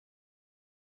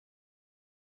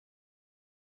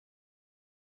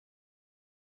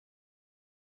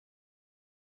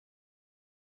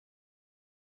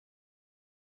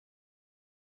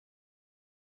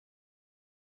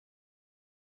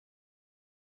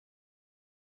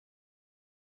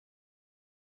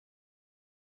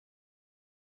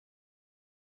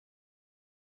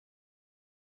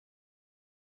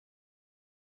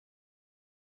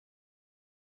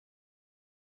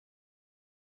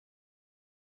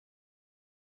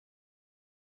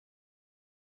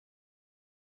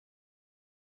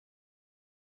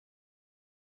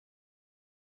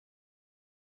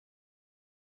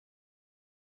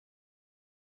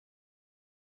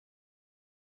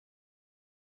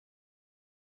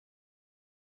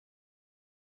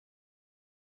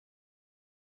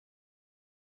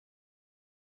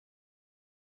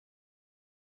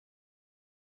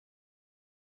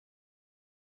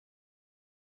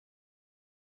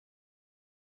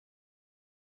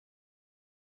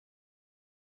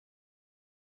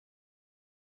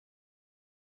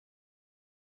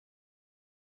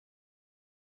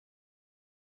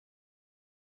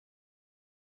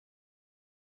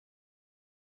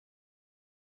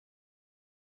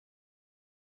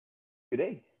Good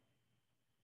day.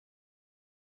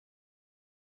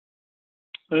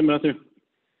 Hey, Matthew.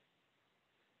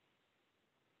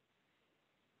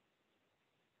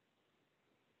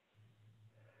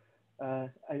 I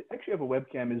actually have a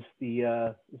webcam. Is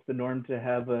the norm to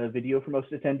have a video for most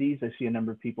attendees? I see a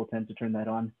number of people tend to turn that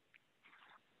on.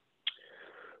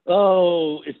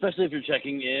 Oh, especially if you're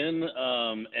checking in,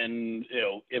 and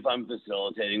if I'm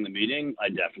facilitating the meeting, I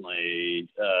definitely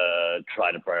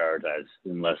try to prioritize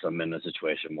unless I'm in a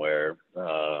situation where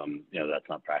that's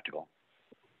not practical.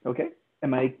 Okay.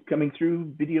 Am I coming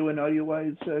through video and audio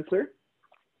wise clear?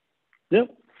 Yep,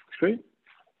 it's great.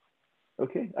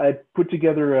 Okay. I put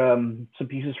together some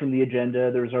pieces from the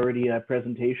agenda. There was already a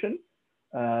presentation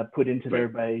put into there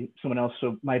by someone else.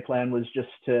 So my plan was just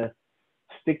to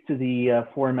stick to the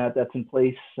format that's in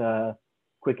place,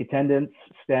 quick attendance,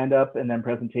 stand up, and then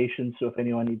presentations. So if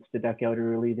anyone needs to duck out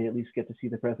early, they at least get to see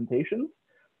the presentations.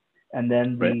 And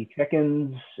then the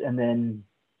check-ins, and then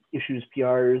issues,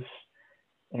 PRs,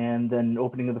 and then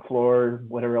opening of the floor,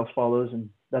 whatever else follows. And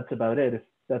that's about it, if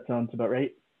that sounds about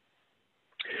right.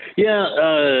 Yeah,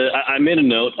 I made a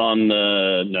note on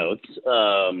the notes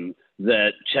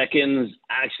that check-ins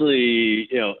actually,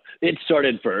 it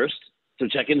started first. So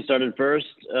check-in started first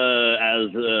as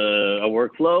a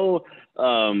workflow.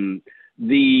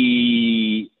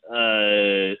 The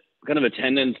kind of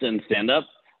attendance and stand-up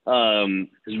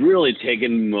has really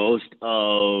taken most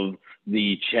of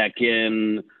the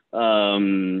check-in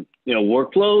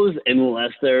workflows,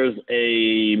 unless there's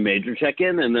a major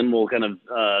check-in, and then we'll kind of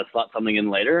slot something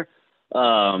in later.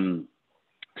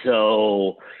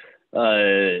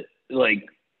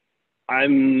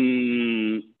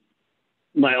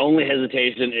 My only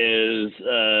hesitation is,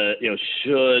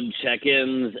 should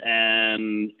check-ins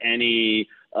and any,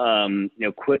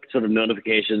 quick sort of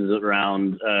notifications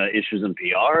around issues and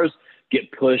PRs get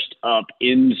pushed up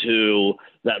into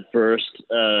that first,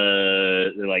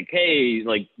 like, hey,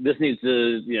 like this needs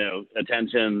to,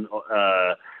 attention,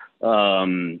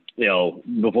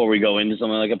 before we go into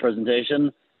something like a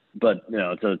presentation. But,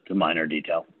 it's a minor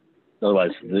detail.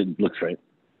 Otherwise, it looks great.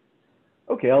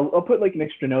 Okay, I'll put like an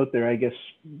extra note there, I guess,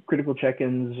 critical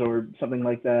check-ins or something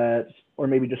like that, or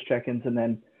maybe just check-ins, and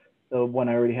then the one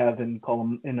I already have in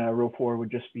column in row 4 would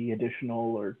just be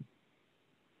additional or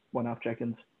one-off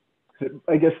check-ins. So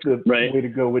I guess the way to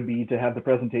go would be to have the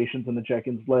presentations and the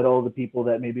check-ins, let all the people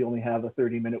that maybe only have a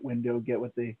 30-minute window get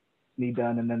what they need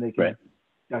done, and then they can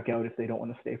duck out if they don't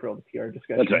want to stay for all the PR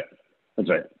discussion. That's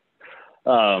right.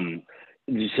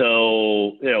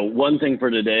 So, one thing for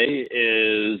today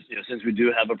is, since we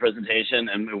do have a presentation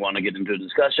and we want to get into a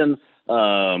discussion,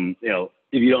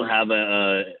 if you don't have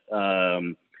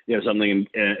something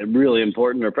really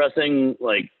important or pressing,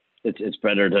 like it's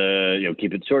better to,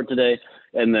 keep it short today.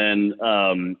 And then,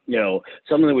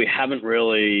 something that we haven't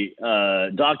really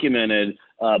documented,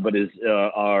 but is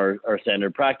our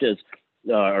standard practice,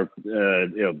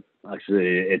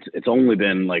 actually it's only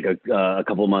been like a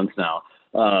couple months now.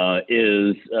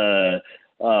 Is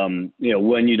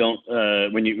when you don't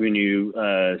when you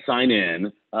sign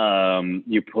in,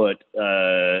 you put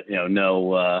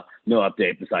no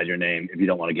update beside your name if you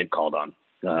don't want to get called on.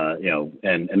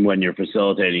 And when you're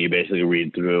facilitating, you basically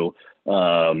read through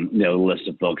a list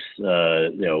of folks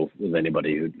with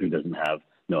anybody who doesn't have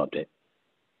no update.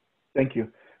 Thank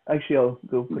you. Actually, I'll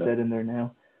go put that in there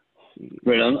now. Let's see.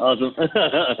 Right on, awesome.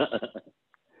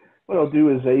 What I'll do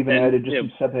is I even added just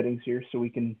some subheadings here so we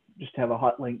can just have a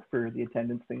hot link for the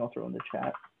attendance thing. I'll throw in the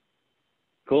chat.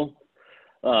 Cool.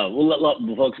 We'll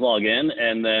let folks log in,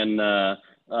 and then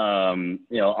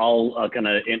I'll kind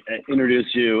of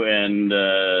introduce you and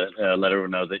let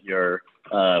everyone know that you're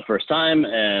first time,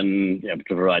 and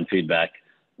to provide feedback.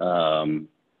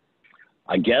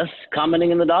 I guess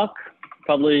commenting in the doc,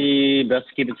 probably best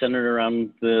to keep it centered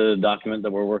around the document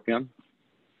that we're working on.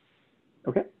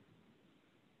 Okay.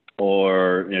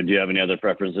 Or do you have any other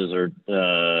preferences, or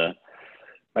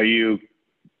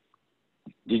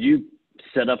did you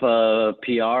set up a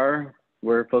PR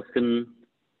where folks can?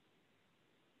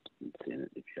 Let's see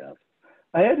if you have.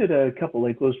 I added a couple.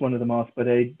 I closed one of them off, but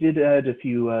I did add a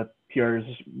few PRs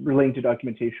relating to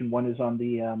documentation. One is on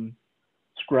the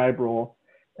scribe role.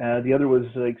 The other was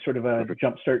like sort of a quick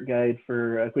start guide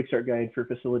for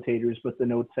facilitators, but the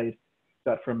notes I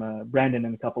got from Brandon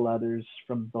and a couple others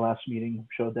from the last meeting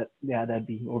showed that, that'd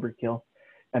be overkill.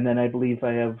 And then I believe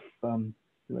I have,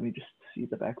 let me just see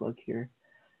the backlog here.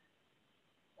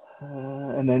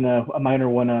 And then a minor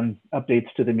one on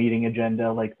updates to the meeting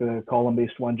agenda, like the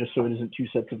column-based one, just so it isn't two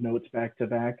sets of notes back to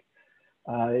back.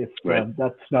 If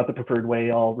that's not the preferred way,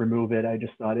 I'll remove it. I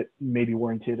just thought it maybe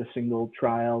warranted a single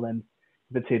trial, and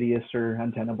If it's hideous or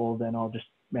untenable, then I'll just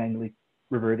manually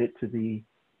revert it to the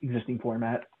existing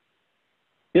format.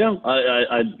 Yeah,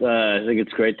 I think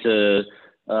it's great to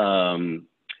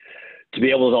be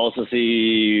able to also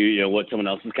see, what someone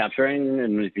else is capturing,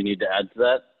 and if you need to add to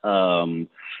that,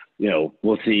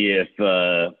 we'll see if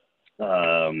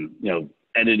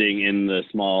editing in the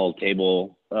small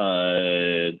table,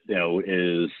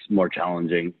 is more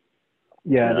challenging.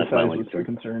 Yeah, the size was the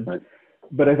concern. Right.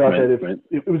 But I thought that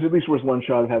if it was at least worth one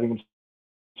shot of having them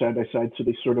side by side, so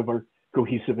they sort of are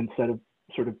cohesive instead of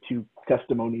sort of two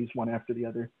testimonies, one after the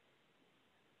other.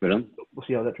 Right on. We'll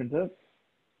see how that turns out.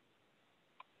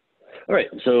 All right,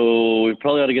 so we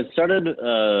probably ought to get started.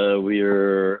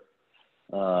 We're,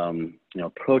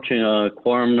 approaching a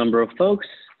quorum number of folks.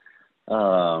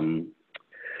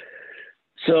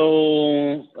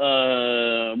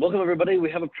 Welcome everybody. We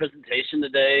have a presentation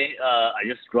today. I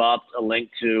just dropped a link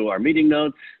to our meeting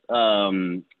notes. We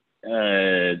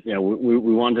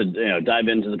want to dive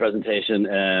into the presentation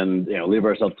and leave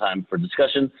ourselves time for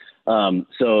discussion.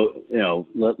 Let's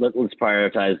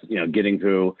prioritize getting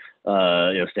through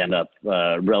stand up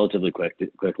relatively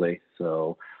quickly.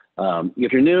 So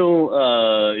if you're new,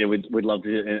 we'd love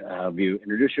to have you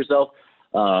introduce yourself.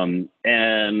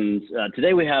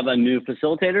 Today we have a new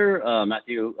facilitator.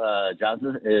 Matthew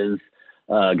Johnson is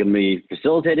going to be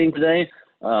facilitating today.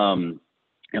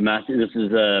 And Matthew, this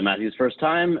is Matthew's first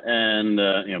time,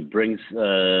 and brings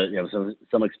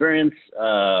some experience,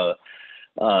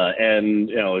 and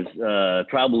is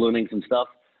trial ballooning some stuff.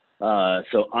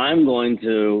 So I'm going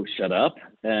to shut up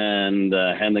and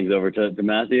hand things over to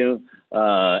Matthew.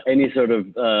 Any sort of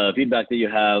feedback that you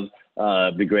have,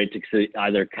 be great to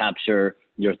either capture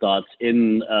your thoughts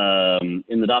in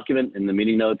the document, in the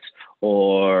meeting notes,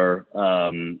 or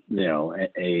an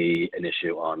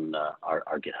issue on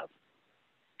our GitHub.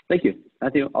 Thank you.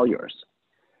 Matthew, all yours.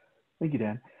 Thank you,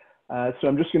 Dan. So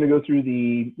I'm just going to go through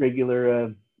the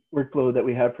regular workflow that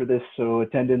we have for this. So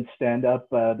attendance, stand up,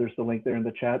 there's the link there in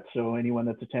the chat. So anyone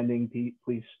that's attending,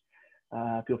 please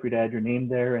feel free to add your name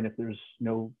there. And if there's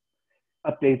no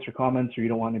updates or comments, or you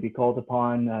don't want to be called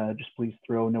upon, just please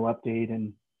throw no update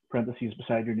in parentheses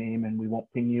beside your name, and we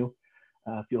won't ping you.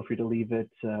 Feel free to leave it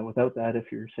without that if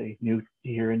you're, say, new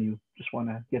here and you just want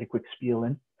to get a quick spiel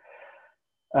in.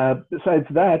 Besides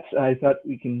that, I thought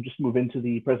we can just move into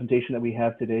the presentation that we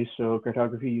have today. So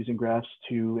cartography using graphs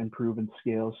to improve and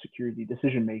scale security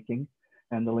decision making.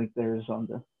 And the link there is on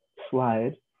the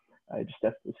slide. I just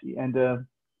have to see. And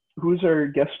who's our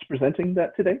guest presenting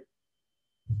that today?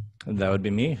 That would be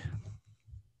me.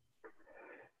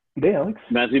 Good day, Alex.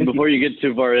 Matthew, before you get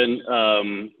too far in,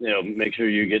 make sure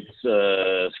you get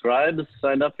scribes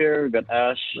signed up here. We've got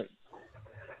Ash.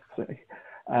 Sorry.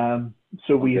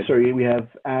 So we have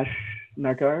Ash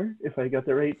Nagar, if I got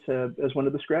that right, as one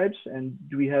of the scribes. And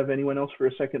do we have anyone else for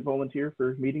a second volunteer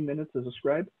for meeting minutes as a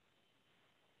scribe?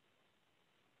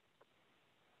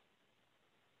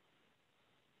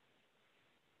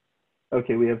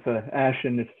 Okay, we have Ash,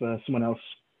 and if someone else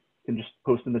can just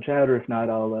post in the chat, or if not,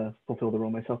 I'll fulfill the role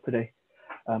myself today.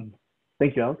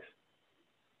 Thank you, Alex.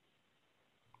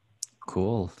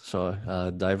 Cool. So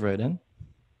dive right in.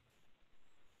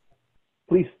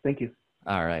 Please, thank you.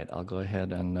 All right, I'll go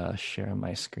ahead and share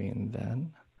my screen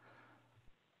then.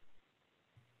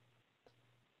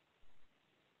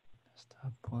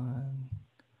 Stop one.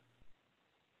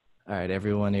 All right,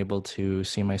 everyone able to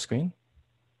see my screen?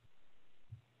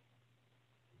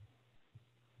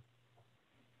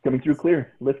 Coming through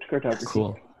clear. Lift cartography.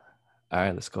 Cool. All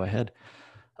right, let's go ahead.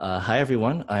 Hi,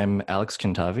 everyone. I'm Alex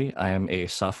Kintavi. I am a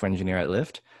software engineer at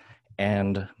Lyft,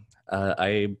 and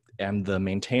I am the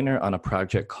maintainer on a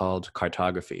project called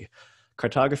Cartography.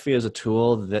 Cartography is a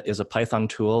tool that is a Python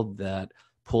tool that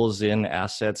pulls in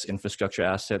assets, infrastructure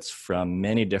assets from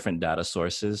many different data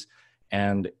sources,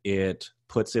 and it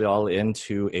puts it all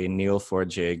into a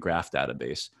Neo4j graph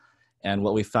database. And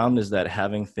what we found is that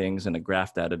having things in a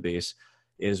graph database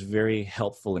is very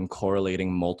helpful in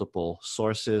correlating multiple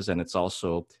sources, and it's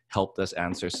also helped us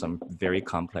answer some very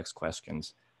complex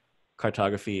questions.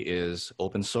 Cartography is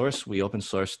open source. We open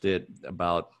sourced it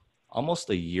about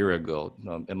almost a year ago.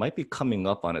 It might be coming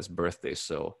up on its birthday.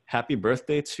 So happy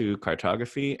birthday to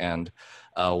Cartography. And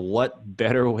what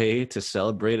better way to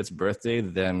celebrate its birthday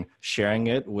than sharing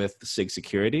it with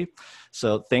SIG-Security.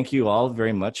 So thank you all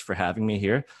very much for having me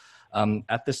here.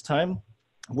 At this time,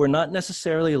 we're not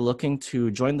necessarily looking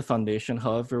to join the foundation.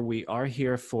 However, we are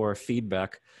here for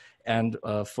feedback and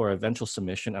for eventual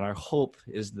submission. And our hope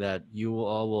is that you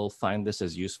all will find this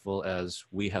as useful as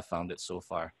we have found it so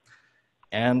far.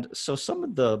 And so some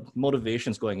of the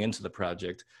motivations going into the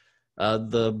project,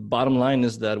 The bottom line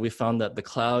is that we found that the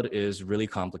cloud is really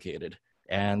complicated,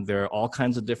 and there are all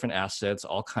kinds of different assets,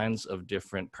 all kinds of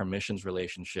different permissions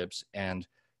relationships, and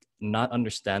not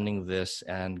understanding this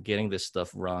and getting this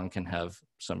stuff wrong can have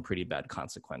some pretty bad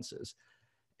consequences.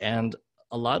 And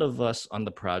a lot of us on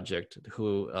the project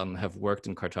who have worked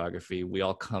in cartography,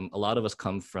 a lot of us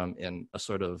come from in a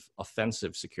sort of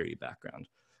offensive security background,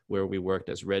 where we worked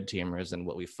as red teamers. And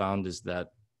what we found is that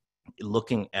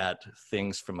looking at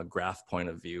things from a graph point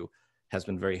of view has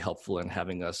been very helpful in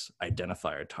having us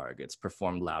identify our targets,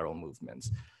 perform lateral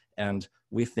movements. And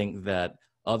we think that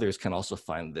others can also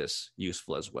find this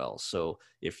useful as well. So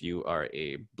if you are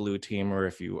a blue teamer,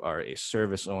 if you are a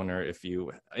service owner, if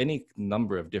you, any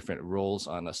number of different roles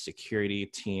on a security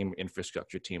team,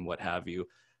 infrastructure team, what have you,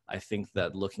 I think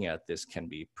that looking at this can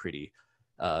be pretty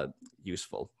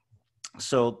useful.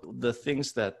 So the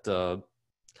things that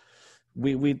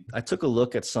I took a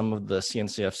look at some of the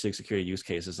CNCF SIG-Security use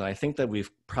cases, and I think that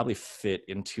we've probably fit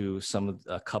into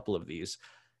a couple of these.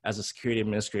 As a security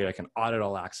administrator, I can audit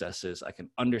all accesses. I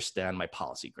can understand my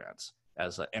policy grants.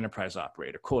 As an enterprise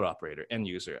operator, code operator, end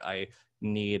user, I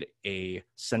need a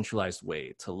centralized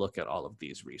way to look at all of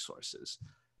these resources.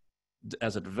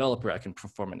 As a developer, I can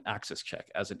perform an access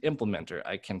check. As an implementer,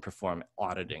 I can perform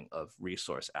auditing of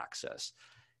resource access.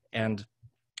 And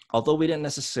although we didn't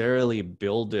necessarily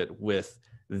build it with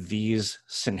these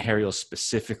scenarios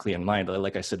specifically in mind,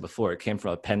 like I said before, it came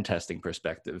from a pen testing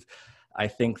perspective. I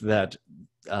think that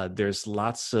there's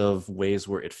lots of ways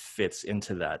where it fits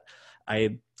into that.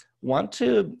 I want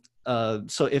to,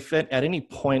 so if at any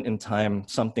point in time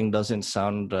something doesn't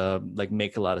sound like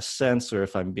make a lot of sense, or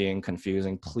if I'm being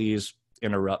confusing, please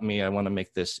interrupt me. I want to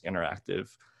make this interactive.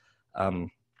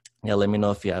 Yeah, let me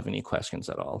know if you have any questions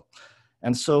at all.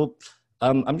 And so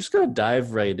I'm just going to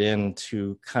dive right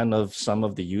into kind of some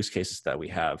of the use cases that we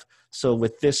have. So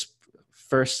with this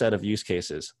first set of use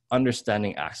cases,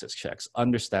 understanding access checks,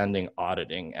 understanding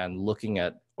auditing, and looking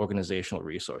at organizational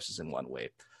resources in one way.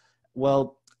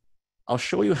 Well, I'll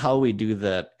show you how we do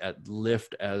that at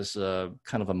Lyft as a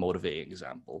kind of a motivating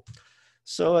example.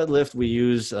 So at Lyft, we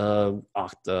use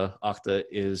Okta. Okta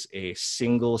is a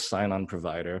single sign-on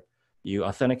provider. You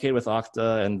authenticate with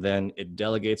Okta, and then it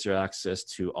delegates your access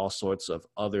to all sorts of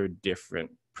other different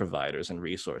providers and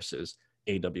resources,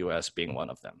 AWS being one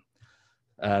of them.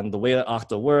 And the way that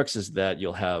Okta works is that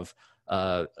you'll have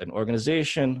an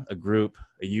organization, a group,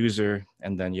 a user,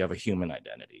 and then you have a human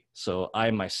identity. So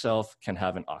I myself can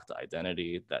have an Okta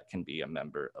identity that can be a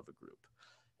member of a group.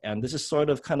 And this is sort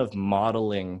of kind of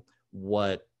modeling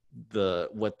what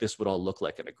this would all look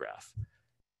like in a graph.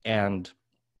 And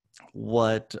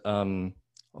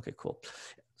okay, cool.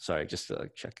 Sorry, just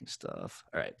checking stuff.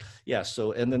 All right. Yeah,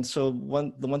 the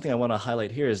one thing I want to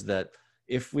highlight here is that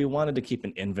if we wanted to keep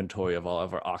an inventory of all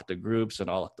of our Okta groups and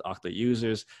all Okta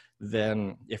users,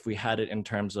 then if we had it in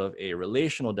terms of a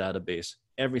relational database,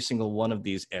 every single one of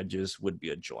these edges would be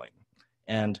a join.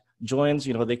 And joins,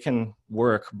 they can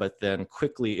work, but then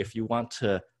quickly, if you want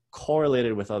to correlate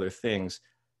it with other things,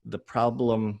 the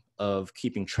problem of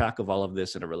keeping track of all of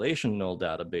this in a relational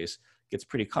database gets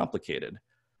pretty complicated.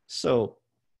 So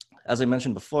as I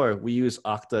mentioned before, we use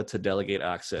Okta to delegate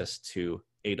access to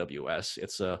AWS.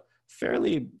 It's a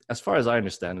fairly, as far as I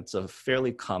understand, it's a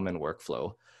fairly common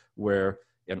workflow where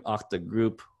an Okta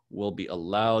group will be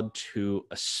allowed to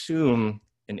assume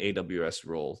an AWS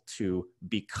role to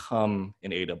become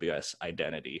an AWS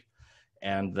identity,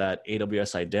 and that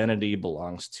AWS identity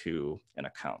belongs to an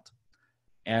account.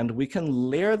 And we can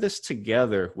layer this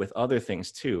together with other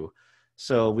things too.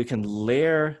 So we can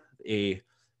layer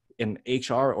an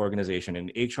HR organization,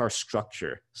 an HR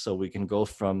structure. So we can go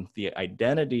from the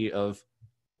identity of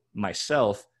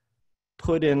myself,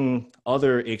 put in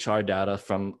other HR data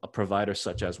from a provider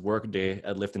such as Workday.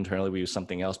 At Lyft internally, we use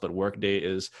something else, but Workday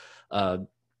is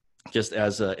just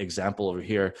as an example over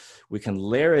here. We can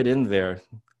layer it in there.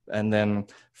 And then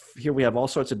here we have all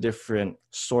sorts of different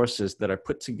sources that are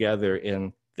put together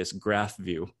in this graph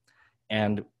view,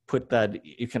 and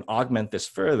you can augment this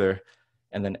further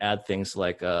and then add things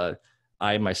like I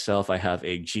have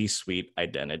a G Suite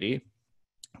identity.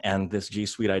 And this G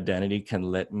Suite identity can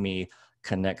let me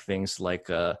connect things like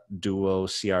a Duo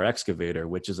CR Excavator,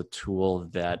 which is a tool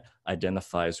that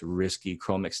identifies risky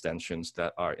Chrome extensions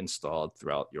that are installed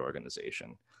throughout your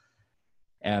organization.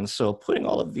 And so putting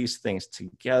all of these things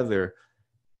together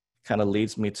kind of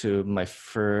leads me to my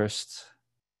first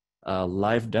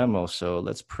live demo. So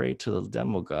let's pray to the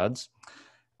demo gods.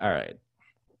 All right.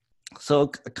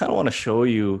 So I kind of want to show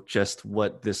you just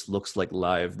what this looks like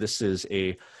live. This is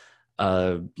a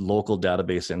local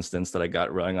database instance that I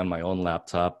got running on my own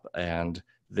laptop. And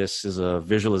this is a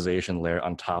visualization layer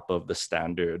on top of the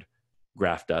standard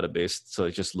graph database, so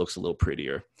it just looks a little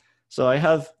prettier. So I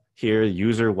have here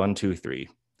user 123.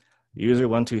 User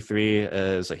 123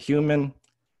 is a human,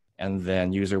 and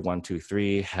then user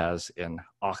 123 has an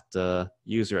Okta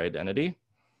user identity.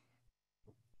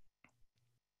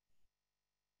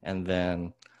 And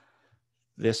then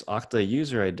this Okta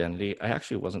user identity, I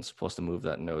actually wasn't supposed to move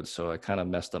that node, so I kind of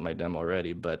messed up my demo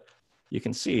already, but you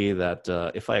can see that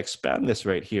if I expand this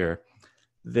right here,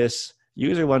 this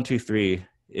user 123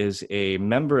 is a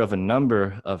member of a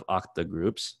number of Okta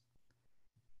groups,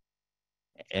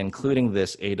 including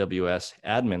this AWS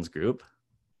admins group.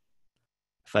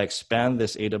 If I expand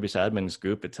this AWS admins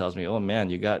group, it tells me, oh man,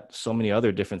 you got so many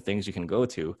other different things you can go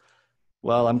to.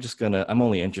 Well, I'm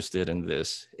only interested in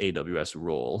this AWS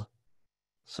role.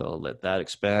 So I'll let that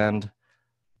expand.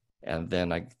 And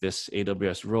then this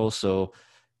AWS role. So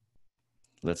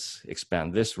let's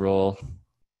expand this role.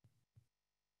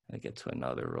 I get to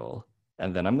another role.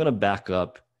 And then I'm going to back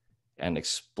up and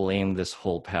explain this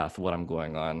whole path, what I'm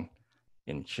going on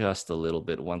in just a little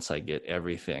bit once I get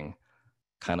everything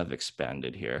kind of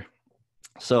expanded here.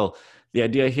 So the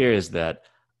idea here is that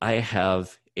I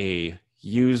have a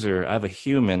user, I have a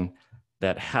human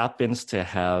that happens to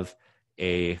have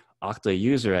a Okta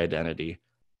user identity.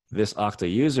 This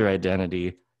Okta user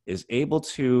identity is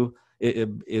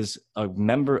is a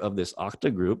member of this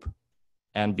Okta group.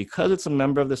 And because it's a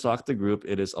member of this Okta group,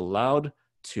 it is allowed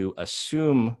to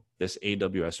assume this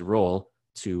AWS role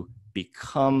to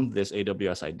become this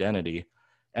AWS identity.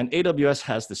 And AWS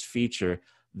has this feature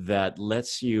that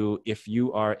lets you, if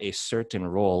you are a certain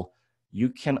role, you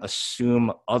can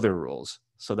assume other roles.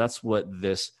 So that's what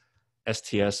this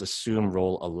STS assume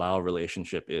role allow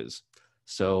relationship is.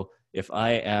 So if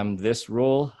I am this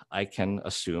role, I can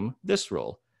assume this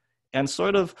role. And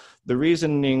sort of the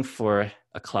reasoning for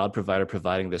a cloud provider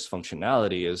providing this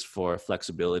functionality is for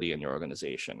flexibility in your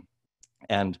organization.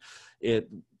 And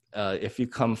if you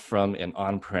come from an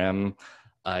on-prem,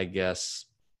 I guess,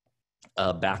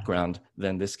 background,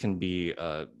 then this can be,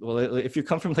 well, if you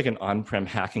come from like an on-prem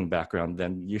hacking background,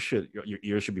 then your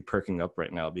ears should be perking up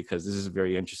right now, because this is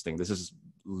very interesting. This is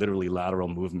literally lateral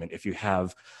movement. If you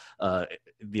have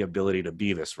the ability to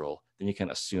be this role, then you can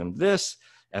assume this.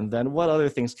 And then what other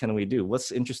things can we do?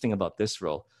 What's interesting about this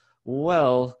role?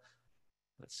 Well,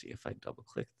 let's see if I double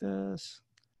click this.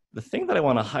 The thing that I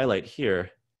want to highlight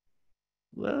here,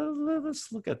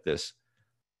 let's look at this.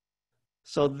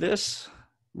 So this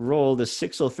role, the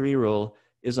 603 role,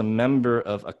 is a member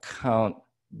of account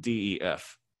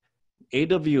DEF.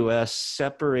 AWS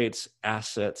separates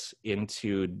assets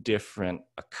into different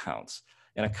accounts.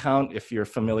 An account, if you're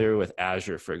familiar with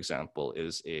Azure, for example,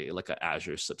 is like an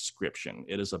Azure subscription.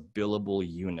 It is a billable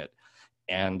unit.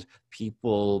 And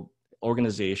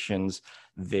organizations,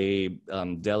 they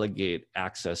delegate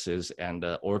accesses and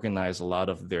organize a lot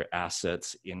of their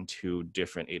assets into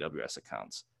different AWS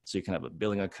accounts. So you can have a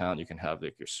billing account, you can have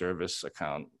like your service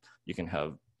account, you can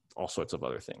have all sorts of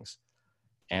other things.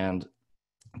 And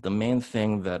the main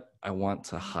thing that I want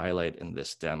to highlight in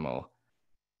this demo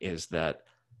is that,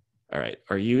 all right,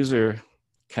 our user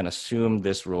can assume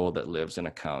this role that lives in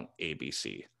account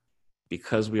ABC.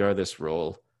 Because we are this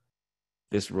role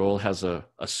has a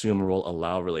assume role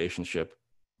allow relationship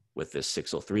with this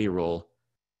 603 role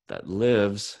that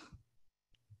lives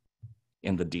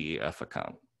in the DEF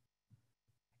account.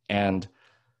 And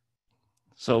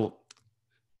so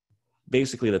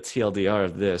basically the TLDR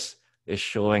of this is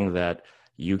showing that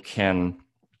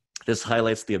this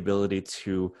highlights the ability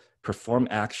to perform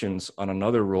actions on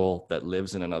another role that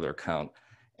lives in another account.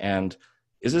 And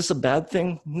is this a bad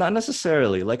thing? Not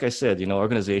necessarily. Like I said,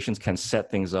 organizations can set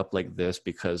things up like this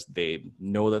because they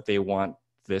know that they want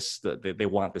this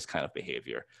kind of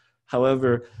behavior.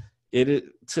 However,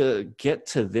 to get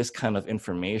to this kind of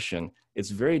information, it's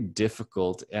very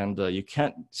difficult, and you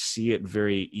can't see it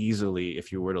very easily if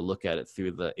you were to look at it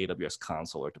through the AWS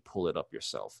console or to pull it up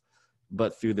yourself.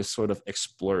 But through this sort of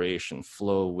exploration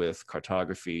flow with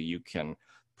cartography, you can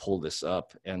pull this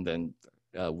up, and then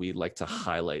we like to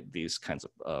highlight these kinds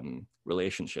of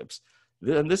relationships.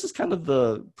 And this is kind of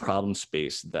the problem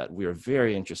space that we are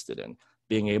very interested in,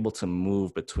 being able to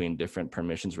move between different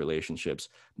permissions relationships,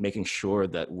 making sure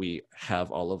that we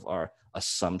have all of our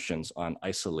assumptions on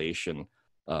isolation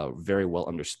very well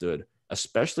understood,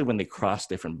 especially when they cross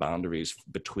different boundaries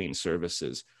between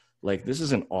services. Like this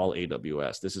isn't all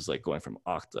AWS. This is like going from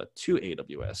Okta to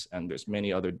AWS, and there's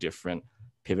many other different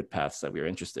pivot paths that we are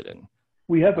interested in.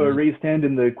 We have a raised hand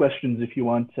in the questions if you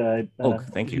want.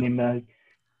 Thank you. Name,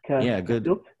 yeah, good.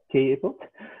 K-Built,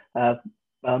 by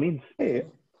all means. Hey,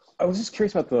 I was just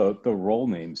curious about the role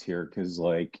names here, because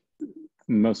like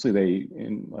mostly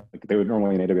they would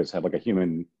normally in AWS have like a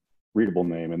human readable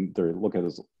name, and they look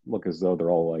as though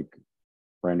they're all like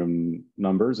random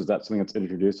numbers. Is that something that's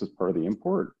introduced as part of the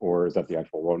import, or is that the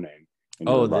actual role name in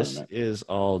your environment? This is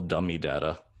all dummy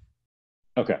data.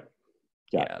 Okay.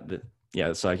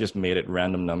 Yeah. So I just made it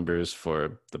random numbers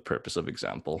for the purpose of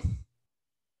example.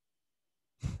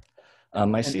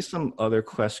 I see some other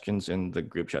questions in the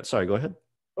group chat. Sorry, go ahead.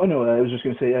 Oh no, I was just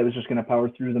going to say I was just going to power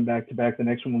through them back to back. The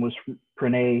next one was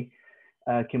Pranay.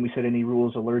 Can we set any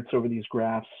rules, alerts over these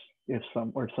graphs if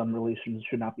some relations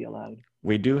should not be allowed?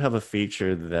 We do have a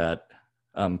feature that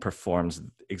performs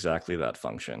exactly that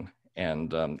function,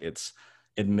 and it's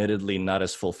admittedly not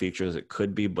as full feature as it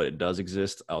could be, but it does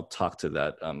exist. I'll talk to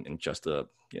that in just a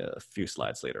few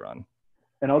slides later on.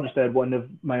 And I'll just add one of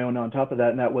my own on top of that,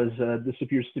 and that was this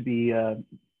appears to be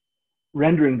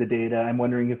rendering the data. I'm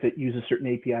wondering if it uses certain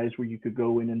APIs where you could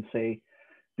go in and say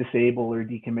disable or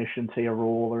decommission, say a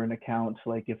role or an account.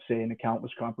 Like if say an account was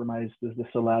compromised, does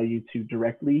this allow you to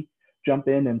directly jump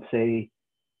in and say,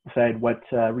 decide what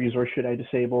resource should I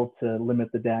disable to limit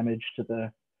the damage to the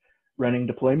running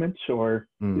deployments, or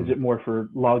is it more for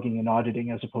logging and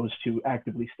auditing as opposed to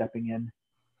actively stepping in?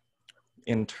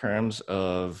 In terms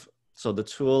of, so the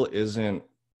tool isn't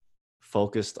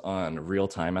focused on real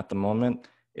time at the moment.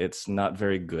 It's not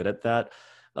very good at that.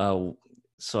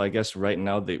 So I guess right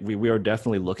now we are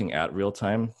definitely looking at real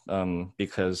time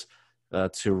because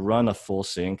to run a full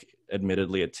sync,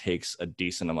 admittedly, it takes a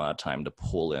decent amount of time to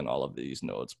pull in all of these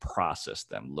nodes, process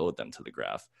them, load them to the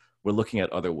graph. We're looking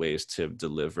at other ways to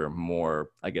deliver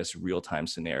more, I guess, real-time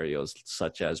scenarios,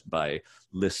 such as by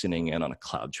listening in on a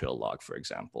CloudTrail log, for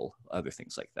example, other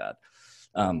things like that.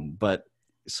 But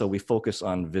so we focus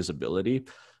on visibility.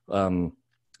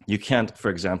 You can't,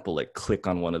 for example, like click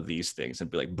on one of these things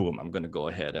and be like, boom, I'm going to go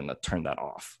ahead and turn that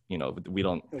off. You know, we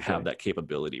don't have that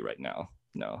capability right now.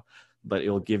 No, but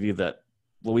it'll give you that.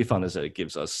 What we found is that it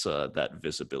gives us that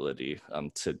visibility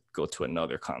to go to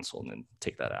another console and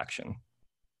take that action.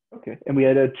 Okay, and we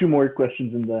had 2 more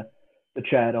questions in the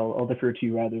chat. I'll defer to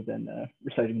you rather than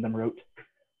reciting them rote.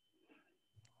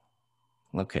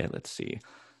 Okay, let's see.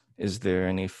 Is there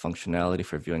any functionality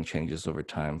for viewing changes over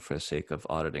time for the sake of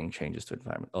auditing changes to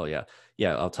environment? Oh yeah,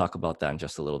 I'll talk about that in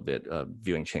just a little bit,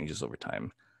 viewing changes over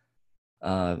time.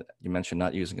 You mentioned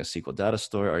not using a SQL data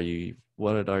store.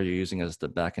 What are you using as the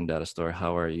backend data store?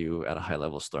 How are you at a high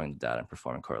level storing the data and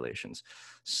performing correlations?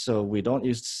 So we don't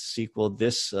use SQL.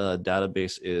 This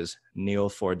database is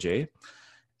Neo4j,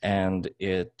 and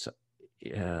it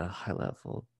high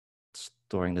level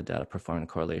storing the data, performing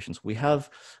correlations. We have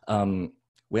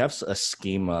a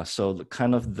schema. So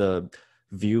kind of the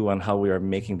view on how we are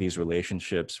making these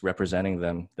relationships, representing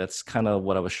them. That's kind of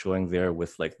what I was showing there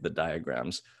with like the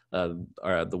diagrams.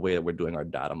 Are the way that we're doing our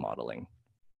data modeling.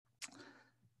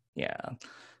 Yeah,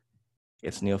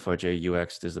 it's Neo4j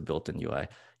UX. There's a built-in UI.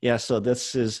 Yeah, so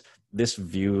this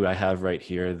view I have right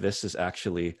here. This is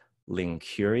actually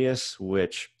Lincurious,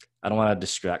 which I don't want to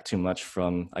distract too much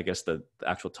from, I guess, the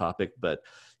actual topic, but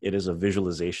it is a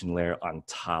visualization layer on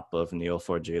top of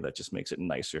Neo4j that just makes it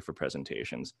nicer for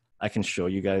presentations. I can show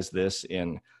you guys this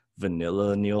in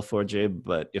vanilla Neo4j,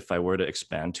 but if I were to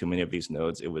expand too many of these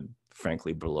nodes, it would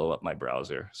frankly blow up my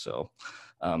browser. So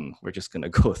we're just going to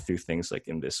go through things like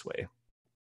in this way.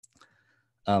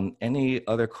 Any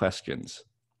other questions?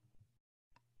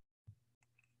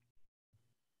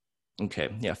 Okay,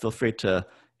 yeah, feel free to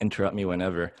interrupt me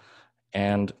whenever.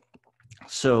 And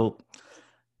so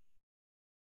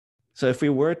if we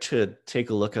were to take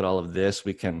a look at all of this,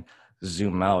 we can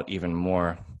zoom out even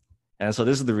more. And so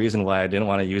this is the reason why I didn't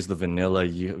want to use the vanilla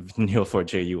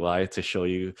Neo4j UI to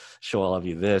show all of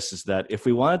you this, is that if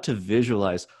we wanted to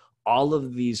visualize all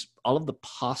of the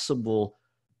possible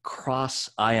cross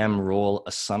IAM role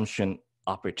assumption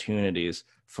opportunities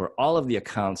for all of the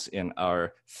accounts in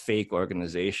our fake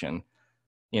organization,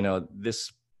 you know,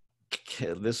 this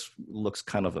looks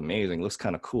kind of amazing, looks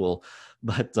kind of cool,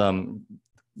 but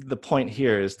the point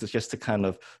here is just to kind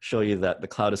of show you that the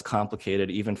cloud is complicated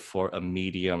even for a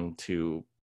medium to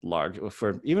large,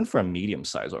 even for a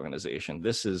medium-sized organization.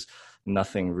 This is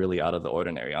nothing really out of the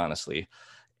ordinary, honestly.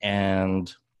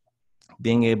 And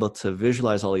being able to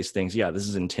visualize all these things, yeah, this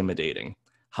is intimidating.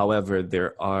 However,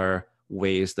 there are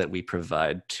ways that we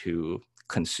provide to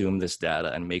consume this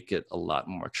data and make it a lot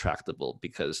more tractable,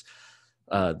 because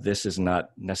this is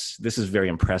very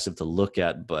impressive to look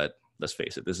at, but let's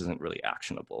face it, this isn't really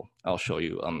actionable. I'll show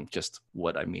you just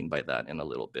what I mean by that in a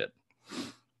little bit.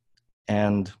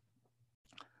 And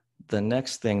the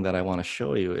next thing that I want to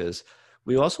show you is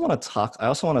I also want to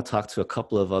talk to a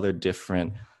couple of other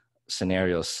different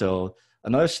scenarios. So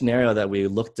another scenario that we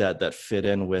looked at that fit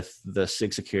in with the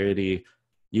SIG security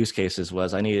use cases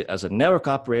was as a network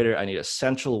operator, I need a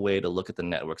central way to look at the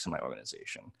networks in my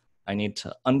organization. I need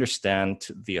to understand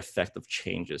the effect of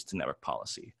changes to network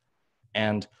policy.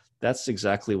 And that's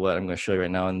exactly what I'm going to show you right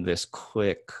now in this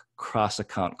quick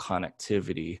cross-account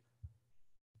connectivity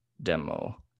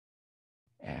demo.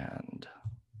 And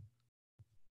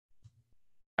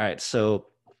all right, so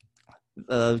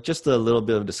just a little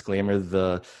bit of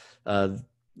disclaimer,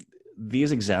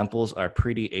 these examples are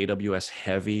pretty AWS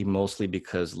heavy, mostly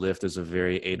because Lyft is a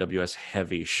very AWS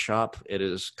heavy shop. It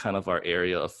is kind of our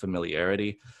area of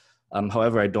familiarity.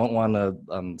 However, I don't want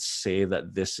to say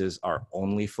that this is our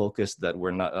only focus, that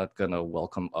we're not going to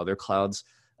welcome other clouds.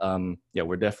 Yeah,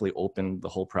 we're definitely open the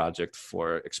whole project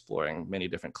for exploring many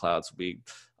different clouds.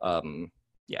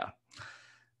 Yeah.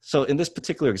 So in this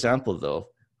particular example, though,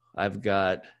 I've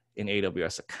got an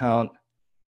AWS account,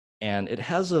 and it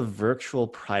has a virtual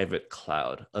private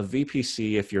cloud, a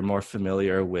VPC. If you're more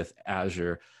familiar with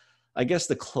Azure, I guess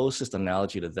the closest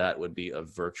analogy to that would be a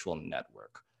virtual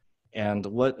network. And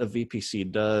what a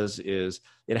VPC does is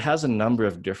it has a number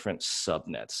of different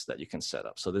subnets that you can set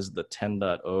up. So this is the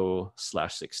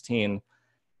 10.0/16.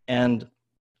 And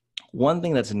one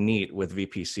thing that's neat with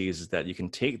VPCs is that you can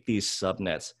take these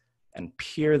subnets and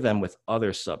peer them with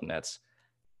other subnets.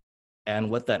 And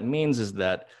what that means is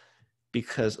that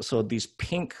so these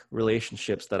pink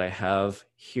relationships that I have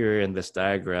here in this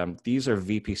diagram, these are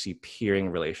VPC peering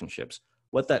relationships.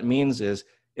 What that means is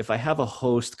if I have a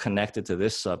host connected to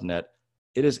this subnet,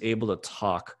 it is able to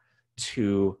talk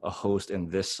to a host in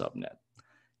this subnet.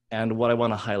 And what I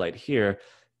want to highlight here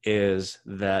is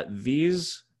that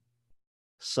these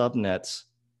subnets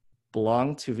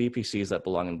belong to VPCs that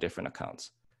belong in different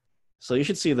accounts. So you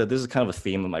should see that this is kind of a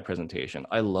theme of my presentation.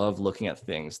 I love looking at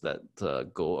things that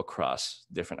go across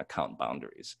different account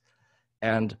boundaries.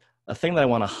 And a thing that I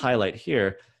want to highlight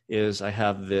here is I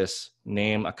have this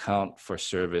name account for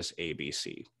service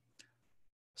ABC.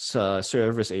 So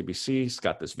service ABC, it's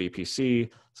got this VPC,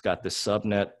 it's got this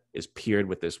subnet, is peered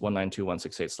with this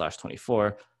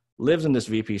 192.168/24, lives in this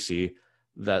VPC,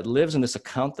 that lives in this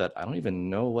account that I don't even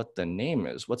know what the name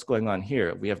is. What's going on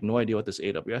here? We have no idea what this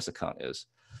AWS account is.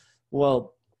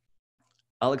 Well,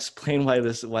 I'll explain why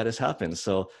this happens.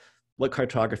 So what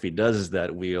cartography does is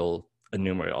that we'll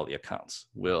enumerate all the accounts.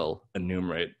 We'll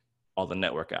enumerate all the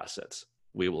network assets.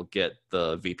 We will get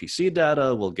the VPC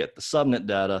data, we'll get the subnet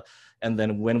data, and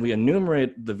then when we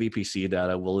enumerate the VPC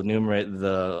data, we'll enumerate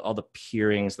all the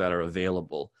peerings that are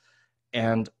available.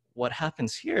 And what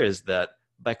happens here is that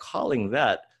by calling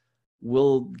that,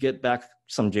 we'll get back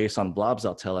some JSON blobs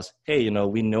that'll tell us, hey,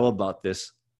 we know about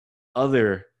this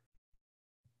other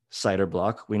CIDR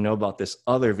block, we know about this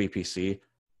other VPC,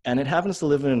 and it happens to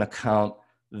live in an account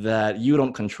that you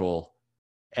don't control.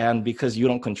 And because you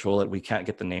don't control it, we can't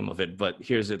get the name of it, but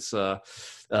here's it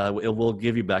will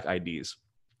give you back IDs.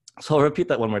 So I'll repeat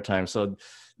that one more time. So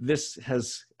this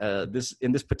has,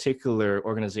 in this particular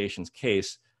organization's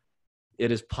case,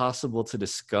 it is possible to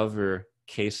discover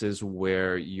cases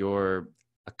where your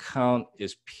account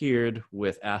is peered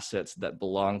with assets that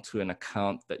belong to an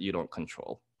account that you don't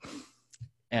control.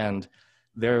 And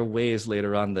there are ways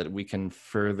later on that we can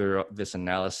further this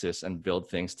analysis and build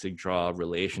things to draw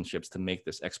relationships to make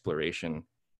this exploration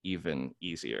even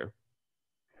easier.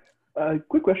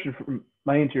 Quick question from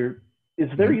my end here. Is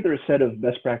there either a set of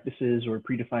best practices or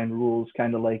predefined rules,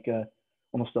 kind of like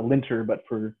almost a linter, but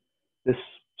for this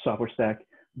software stack,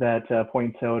 that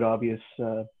points out obvious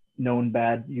known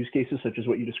bad use cases, such as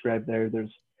what you described there?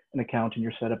 There's an account in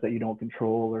your setup that you don't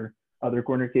control, or other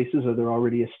corner cases. Are there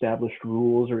already established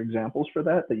rules or examples for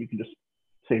that you can just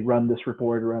say, run this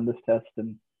report or run this test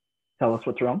and tell us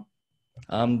what's wrong?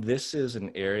 This is an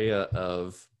area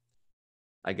of,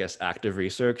 I guess, active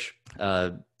research.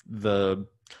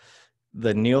 The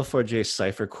Neo4j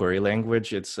Cypher query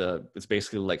language, it's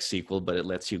basically like SQL, but it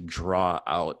lets you draw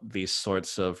out these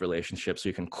sorts of relationships so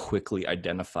you can quickly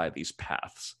identify these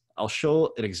paths. I'll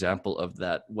show an example of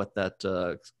that, what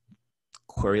that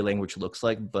query language looks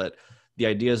like, but the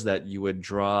idea is that you would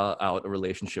draw out a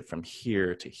relationship from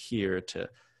here to here to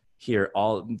here,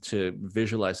 all to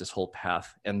visualize this whole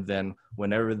path. And then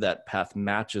whenever that path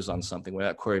matches on something, when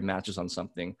that query matches on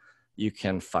something, you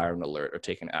can fire an alert or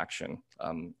take an action.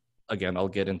 Again, I'll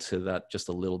get into that just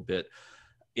a little bit.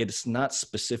 It's not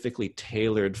specifically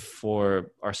tailored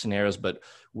for our scenarios, but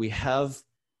we have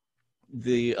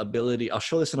the ability, I'll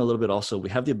show this in a little bit also, we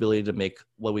have the ability to make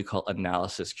what we call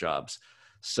analysis jobs.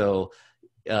 So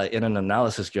in an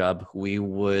analysis job, we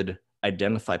would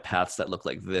identify paths that look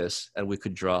like this, and we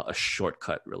could draw a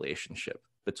shortcut relationship.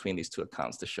 between these two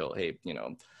accounts to show, hey,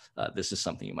 this is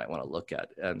something you might want to look at,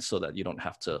 and so that you don't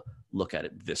have to look at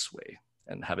it this way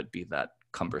and have it be that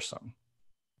cumbersome.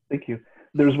 Thank you.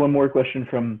 There's one more question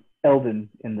from Eldon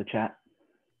in the chat.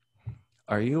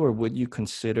 Are you or would you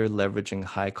consider leveraging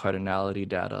high cardinality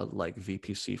data like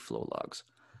VPC flow logs?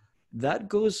 That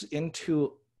goes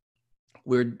into,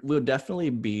 we'll definitely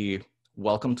be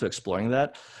welcome to exploring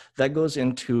that. That goes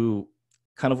into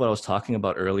kind of what I was talking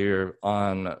about earlier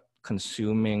on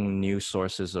consuming new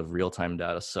sources of real-time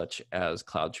data such as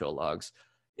CloudTrail logs.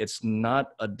 It's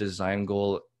not a design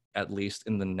goal, at least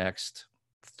in the next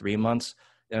 3 months.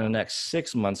 In the next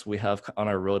 6 months, we have on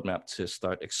our roadmap to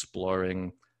start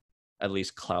exploring at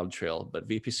least CloudTrail, but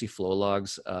VPC flow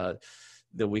logs,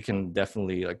 that we can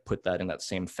definitely like put that in that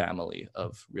same family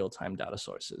of real-time data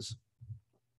sources.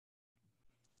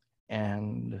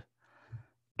 And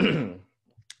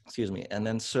excuse me. And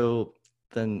then so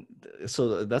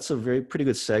that's a pretty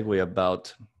good segue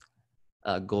about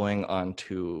going on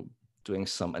to doing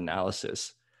some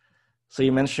analysis. So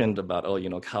you mentioned about,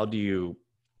 how do you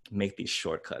make these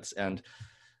shortcuts? And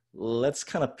let's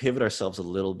kind of pivot ourselves a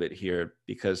little bit here,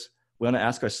 because we want to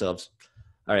ask ourselves,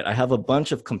 all right, I have a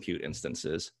bunch of compute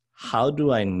instances. How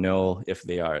do I know if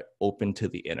they are open to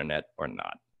the internet or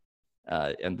not?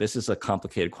 And this is a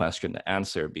complicated question to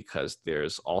answer because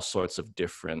there's all sorts of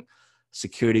different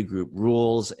security group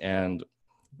rules and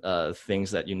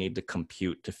things that you need to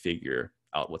compute to figure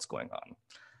out what's going on.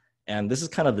 And this is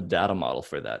kind of the data model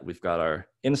for that. We've got our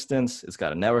instance, it's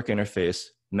got a network interface,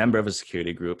 member of a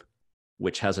security group,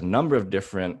 which has a number of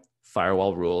different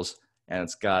firewall rules, and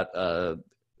it's got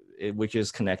which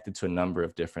is connected to a number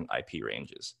of different IP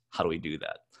ranges. How do we do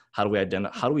that? How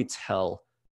do we tell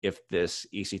if this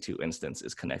EC2 instance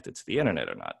is connected to the internet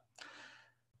or not?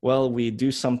 Well, we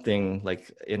do something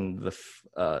like in the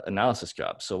analysis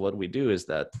job. So what we do is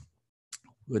that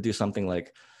we'll do something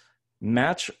like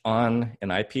match on an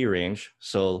IP range.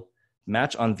 So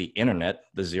match on the internet,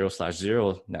 the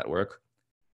 0/0 network,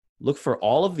 look for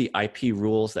all of the IP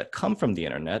rules that come from the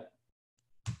internet.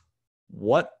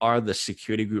 What are the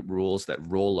security group rules that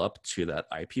roll up to that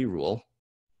IP rule?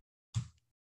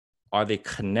 Are they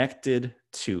connected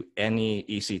to any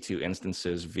EC2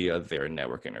 instances via their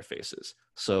network interfaces?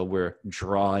 So we're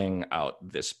drawing out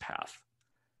this path.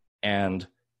 And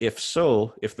if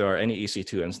so, if there are any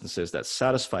EC2 instances that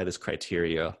satisfy this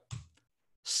criteria,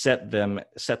 set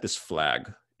this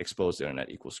flag, exposed internet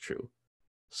equals true.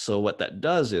 So what that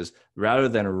does is, rather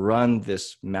than run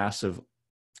this massive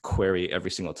query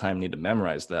every single time, need to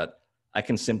memorize that, I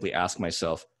can simply ask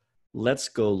myself, let's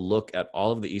go look at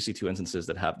all of the EC2 instances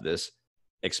that have this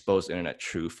exposed internet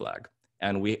true flag.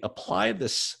 And we apply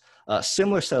this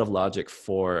similar set of logic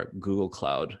for Google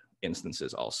Cloud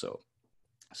instances also.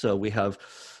 So we have,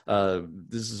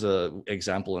 this is an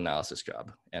example analysis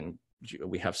job, and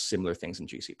we have similar things in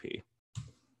GCP.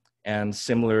 And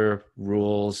similar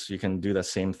rules, you can do the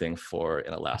same thing for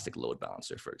an elastic load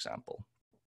balancer, for example.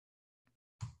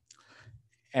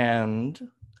 And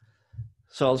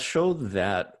so I'll show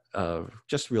that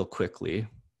just real quickly,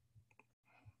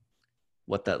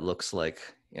 what that looks like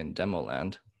in demo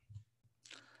land.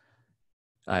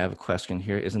 I have a question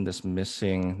here. Isn't this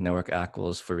missing network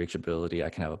ACLs for reachability? I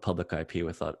can have a public IP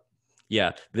without.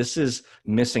 Yeah, this is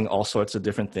missing all sorts of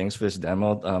different things for this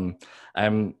demo.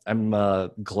 I'm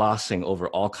glossing over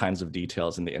all kinds of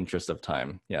details in the interest of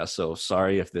time. Yeah, so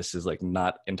sorry if this is like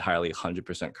not entirely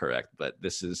 100% correct, but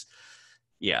this is,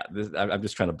 yeah, I'm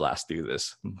just trying to blast through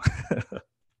this.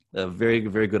 Very,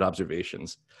 very good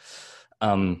observations.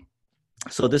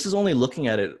 So this is only looking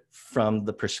at it from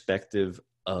the perspective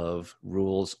of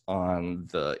rules on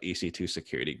the EC2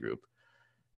 security group.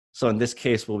 So in this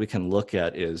case, what we can look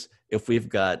at is if we've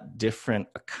got different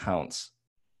accounts.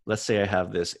 Let's say I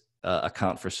have this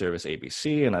account for service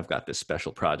ABC, and I've got this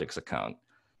special projects account.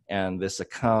 And this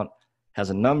account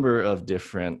has a number of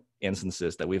different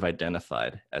instances that we've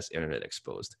identified as internet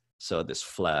exposed. So this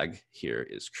flag here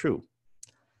is true.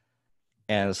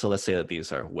 And so let's say that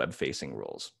these are web-facing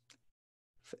roles.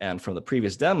 And from the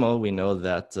previous demo, we know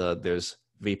that there's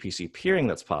VPC peering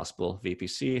that's possible.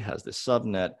 VPC has this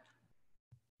subnet.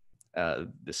 The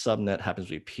subnet happens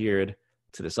to be peered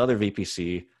to this other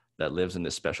VPC that lives in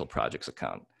this special projects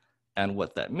account. And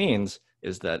what that means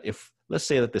is that if, let's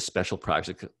say that this special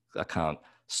project account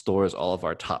stores all of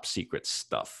our top secret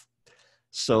stuff.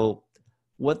 So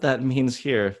what that means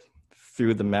here,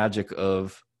 through the magic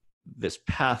of this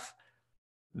path,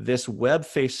 this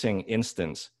web-facing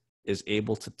instance is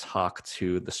able to talk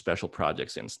to the special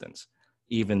projects instance,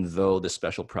 even though the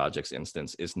special projects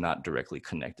instance is not directly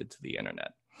connected to the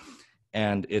internet.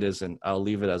 And I'll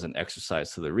leave it as an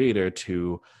exercise to the reader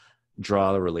to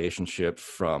draw the relationship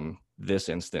from this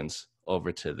instance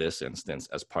over to this instance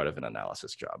as part of an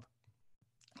analysis job.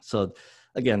 So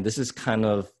again, this is kind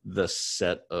of the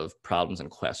set of problems and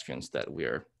questions that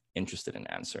we're interested in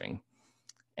answering,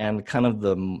 and kind of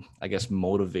the, I guess,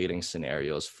 motivating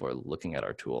scenarios for looking at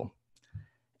our tool.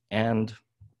 And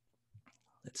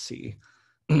let's see,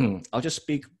 I'll just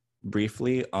speak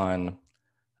briefly on,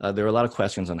 there are a lot of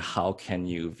questions on how can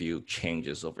you view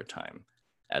changes over time.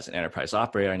 As an enterprise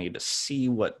operator, I need to see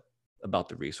what about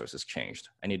the resources changed.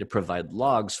 I need to provide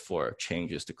logs for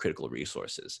changes to critical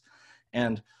resources.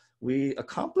 And we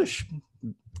accomplish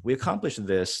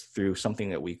this through something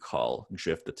that we call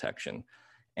drift detection.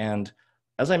 And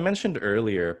as I mentioned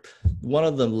earlier, one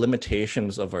of the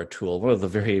limitations of our tool, one of the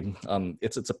very,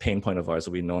 it's a pain point of ours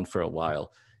that we've known for a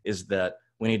while, is that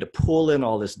we need to pull in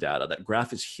all this data. That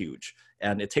graph is huge,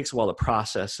 and it takes a while to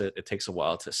process it. It takes a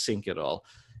while to sync it all.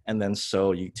 And then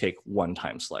so you take one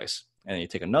time slice, and then you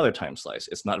take another time slice.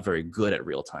 It's not very good at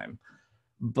real time.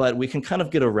 But we can kind of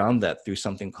get around that through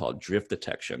something called drift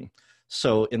detection.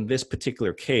 So in this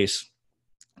particular case,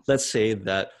 let's say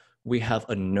that we have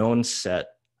a known set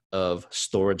of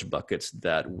storage buckets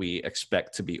that we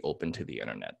expect to be open to the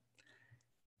internet.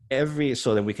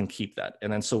 So then we can keep that.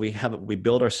 And then so we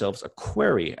build ourselves a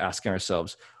query asking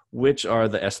ourselves, which are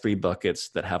the S3 buckets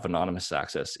that have anonymous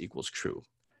access equals true.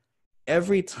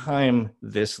 Every time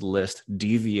this list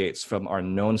deviates from our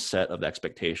known set of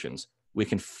expectations, we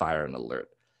can fire an alert.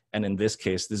 And in this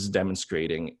case, this is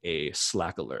demonstrating a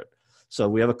Slack alert. So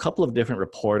we have a couple of different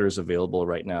reporters available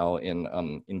right now in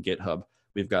GitHub.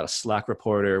 We've got a Slack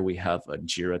reporter, we have a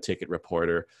Jira ticket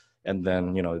reporter, and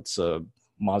then, it's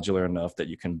modular enough that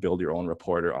you can build your own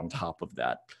reporter on top of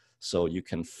that. So you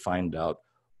can find out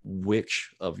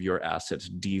which of your assets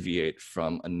deviate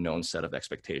from a known set of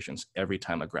expectations every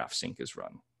time a graph sync is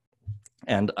run.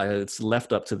 And it's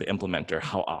left up to the implementer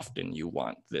how often you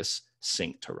want this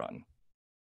sync to run.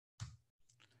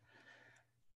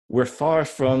 We're far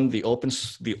from the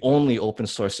only open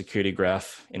source security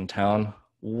graph in town.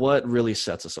 What really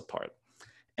sets us apart?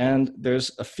 And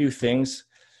there's a few things.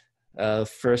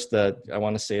 First, I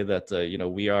want to say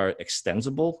that we are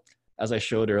extensible. As I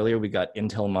showed earlier, we got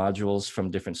Intel modules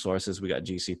from different sources. We got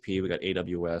GCP, we got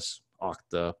AWS,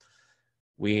 Okta.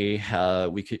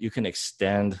 You can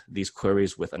extend these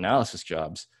queries with analysis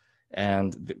jobs,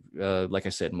 and like I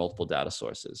said, multiple data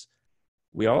sources.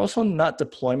 We are also not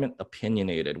deployment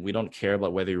opinionated. We don't care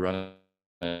about whether you run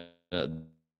a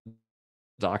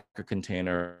Docker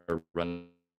container or run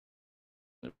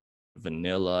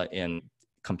vanilla in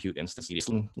compute instances.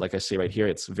 Like I say right here,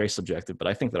 it's very subjective, but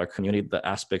I think that our community, the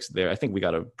aspects there, I think we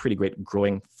got a pretty great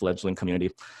growing fledgling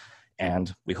community,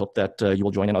 and we hope that you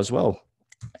will join in as well.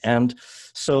 And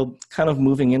so kind of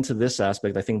moving into this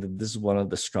aspect, I think that this is one of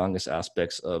the strongest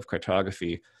aspects of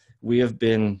cartography. We have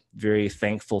been very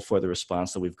thankful for the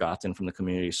response that we've gotten from the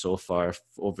community so far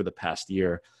over the past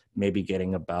year, maybe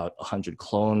getting about 100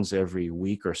 clones every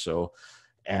week or so.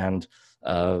 And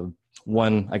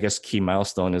one, I guess, key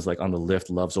milestone is like on the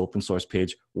Lyft Loves Open Source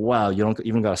page. Wow, you don't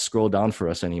even got to scroll down for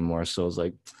us anymore. So it's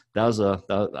like, I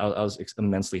was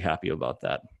immensely happy about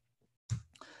that.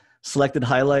 Selected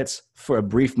highlights. For a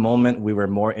brief moment, we were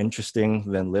more interesting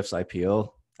than Lyft's IPO.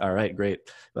 All right, great.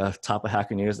 Top of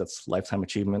Hacker News, that's lifetime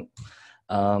achievement.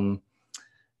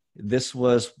 This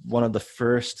was one of the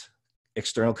first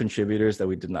external contributors that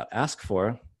we did not ask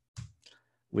for.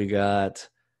 We got,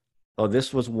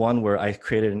 this was one where I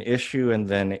created an issue and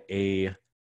then a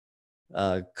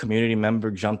community member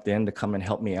jumped in to come and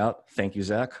help me out. Thank you,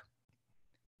 Zach.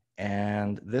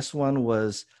 And this one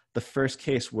was the first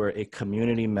case where a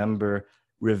community member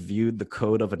reviewed the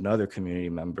code of another community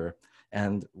member.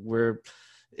 And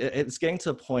it's getting to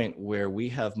a point where we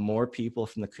have more people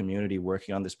from the community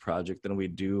working on this project than we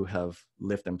do have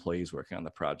Lyft employees working on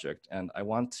the project. And I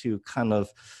want to kind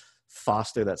of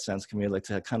foster that sense of community, like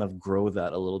to kind of grow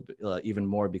that a little bit even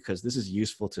more, because this is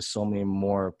useful to so many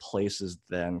more places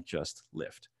than just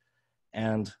Lyft.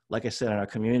 And like I said, in our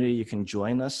community, you can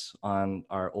join us on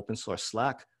our open source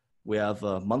Slack. We have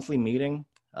a monthly meeting,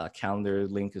 calendar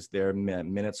link is there,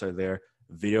 minutes are there,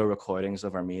 video recordings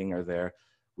of our meeting are there.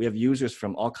 We have users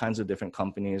from all kinds of different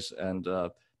companies and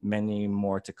many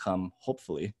more to come,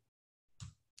 hopefully.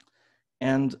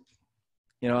 And,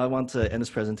 I want to end this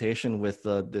presentation with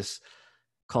this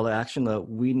call to action that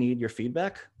we need your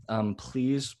feedback.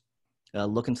 Please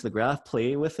look into the graph,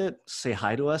 play with it, say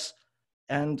hi to us.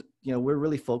 And, we're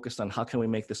really focused on how can we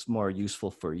make this more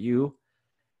useful for you.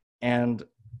 And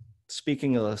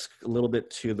speaking a little bit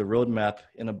to the roadmap,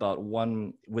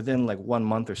 within like 1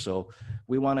 month or so,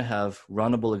 we want to have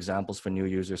runnable examples for new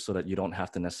users so that you don't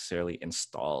have to necessarily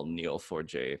install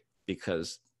Neo4j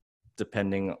because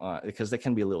they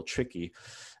can be a little tricky.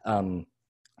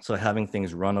 So having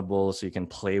things runnable so you can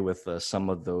play with some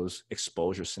of those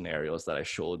exposure scenarios that I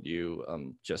showed you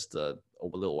just a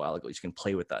little while ago. You can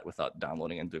play with that without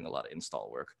downloading and doing a lot of install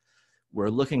work. We're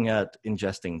looking at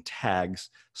ingesting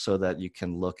tags so that you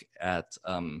can look at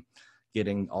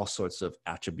getting all sorts of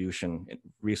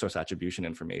resource attribution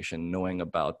information, knowing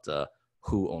about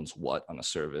who owns what on a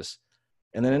service.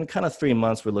 And then in kind of 3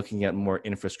 months, we're looking at more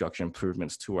infrastructure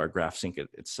improvements to our graph sync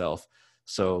itself.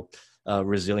 So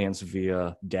resilience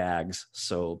via DAGs.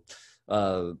 So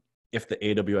if the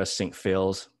AWS sync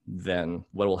fails, then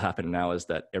what will happen now is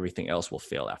that everything else will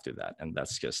fail after that. And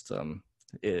that's just,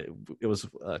 it was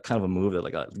kind of a move that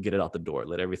like, get it out the door,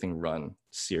 let everything run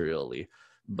serially.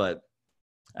 But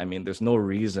I mean, there's no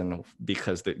reason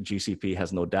because the GCP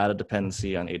has no data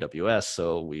dependency on AWS,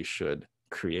 so we should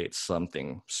create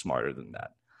something smarter than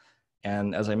that.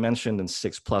 And as I mentioned, in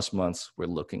 6+ months, we're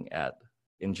looking at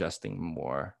ingesting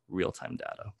more real-time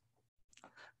data.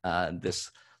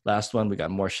 This last one, we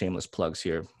got more shameless plugs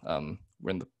here.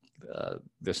 We're in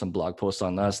there's some blog posts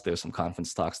on us. There's some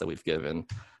conference talks that we've given.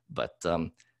 But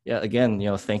yeah, again,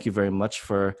 thank you very much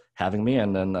for having me.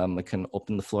 And then I can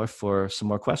open the floor for some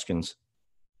more questions.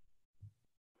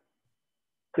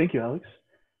 Thank you, Alex.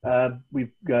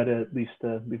 We've got up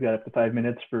to 5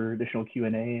 minutes for additional Q&A.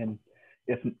 And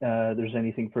if there's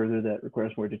anything further that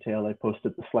requires more detail, I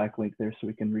posted the Slack link there so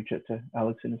we can reach out to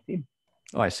Alex and his team.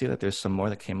 Oh, I see that there's some more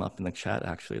that came up in the chat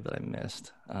actually that I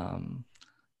missed.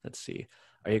 Let's see.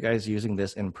 Are you guys using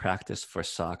this in practice for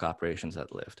SOC operations at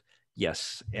Lyft?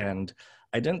 Yes. And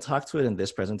I didn't talk to it in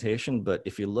this presentation, but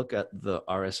if you look at the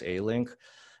RSA link,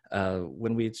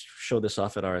 when we show this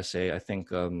off at RSA, I think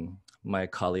my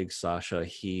colleague Sasha,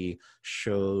 he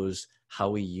shows how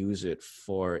we use it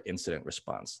for incident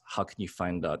response. How can you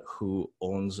find out who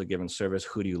owns a given service?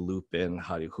 Who do you loop in?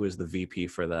 Who is the VP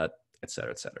for that, et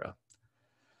cetera, et cetera.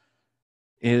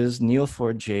 Is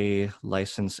Neo4j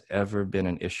license ever been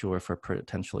an issuer for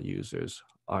potential users?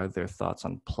 Are there thoughts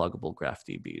on pluggable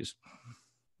GraphDBs?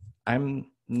 I'm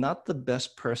not the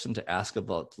best person to ask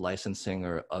about licensing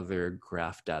or other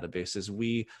graph databases.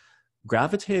 We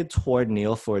gravitated toward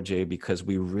Neo4j because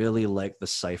we really like the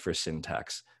Cypher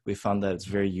syntax. We found that it's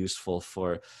very useful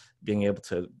for being able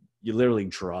to, you literally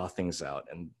draw things out.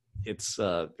 And it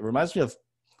reminds me of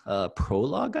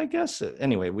Prolog, I guess.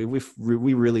 Anyway,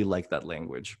 we really like that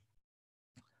language.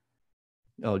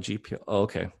 Oh, GPO. Oh,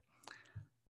 okay.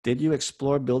 Did you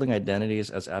explore building identities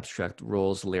as abstract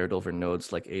roles layered over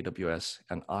nodes like AWS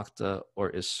and Okta, or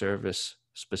is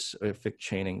service-specific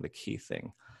chaining the key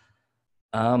thing?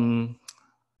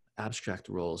 Abstract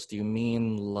roles. Do you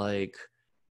mean like,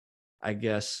 I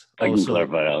guess? I can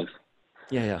clarify, Alex.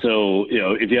 Yeah. So,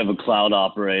 if you have a cloud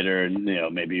operator and,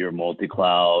 maybe you're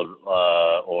multi-cloud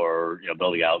or,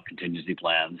 building out contingency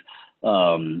plans,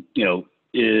 as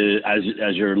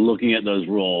you're looking at those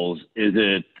roles, is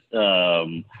it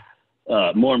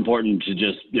more important to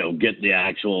just, get the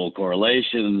actual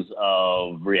correlations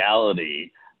of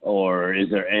reality, or is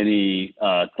there any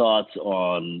thoughts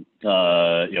on,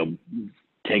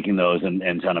 taking those and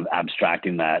kind of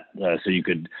abstracting that so you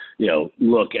could,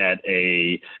 look at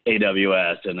a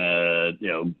AWS and a,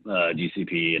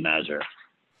 GCP and Azure?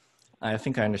 I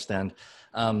think I understand.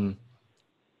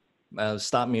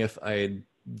 Stop me if I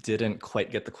didn't quite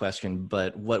get the question,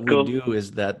 but what we do is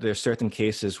that there's certain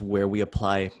cases where we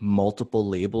apply multiple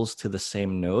labels to the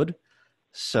same node.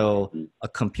 So a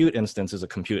compute instance is a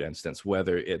compute instance,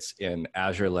 whether it's in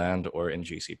Azure land or in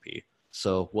GCP.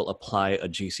 So we'll apply a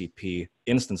GCP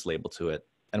instance label to it,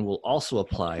 and we'll also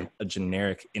apply a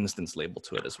generic instance label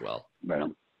to it as well.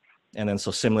 Right. And then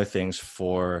so similar things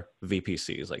for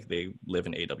VPCs, like they live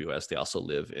in AWS, they also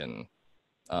live in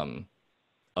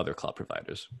other cloud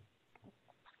providers.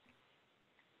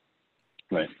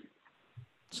 Right.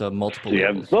 So multiple. So you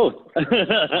have both.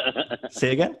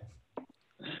 Say again?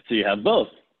 So you have both.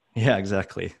 Yeah,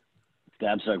 exactly. The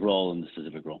abstract role and the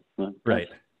specific role. Right.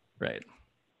 All right.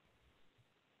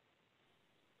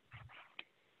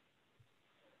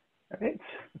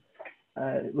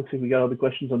 It looks like we got all the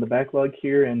questions on the backlog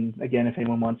here. And again, if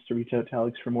anyone wants to reach out to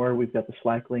Alex for more, we've got the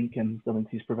Slack link and the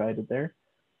links he's provided there.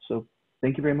 So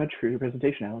thank you very much for your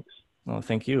presentation, Alex. Oh,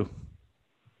 thank you.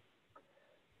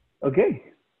 Okay.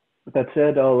 With that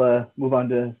said, I'll move on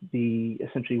to the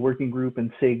essentially working group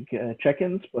and SIG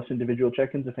check-ins plus individual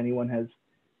check-ins if anyone has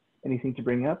anything to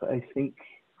bring up. I think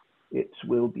it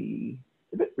will be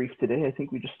a bit brief today. I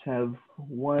think we just have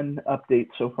one update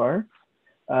so far.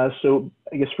 So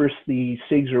I guess first, the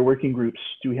SIGs or working groups.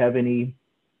 Do we have any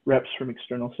reps from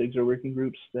external SIGs or working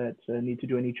groups that need to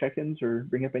do any check-ins or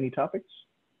bring up any topics?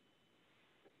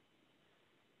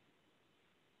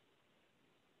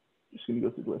 Just going to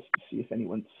go through the list to see if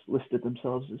anyone's listed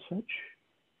themselves as such.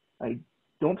 I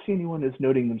don't see anyone as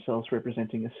noting themselves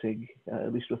representing a SIG,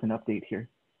 at least with an update here.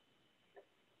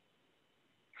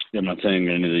 Yeah, I'm not saying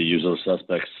any of the usual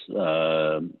suspects,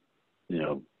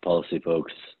 policy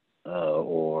folks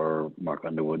or Mark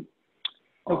Underwood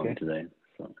on today.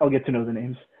 So. I'll get to know the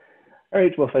names. All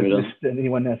right, well, if I've missed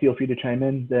anyone, feel free to chime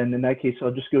in. Then in that case,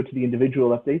 I'll just go to the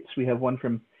individual updates. We have one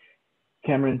from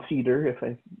Cameron Cedar, if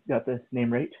I got the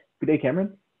name right. Good day,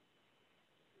 Cameron.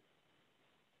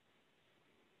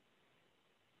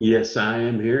 Yes, I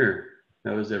am here.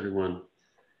 How is everyone?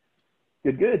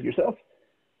 Good, good. Yourself?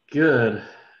 Good.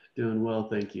 Doing well,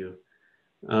 thank you.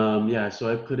 Yeah,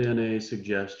 so I put in a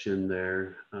suggestion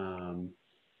there.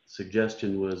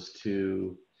 Suggestion was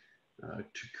to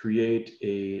create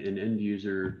an end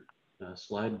user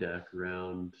slide deck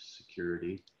around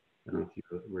security. I don't know if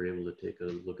you were able to take a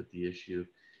look at the issue,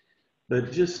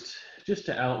 but just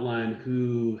to outline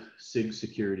who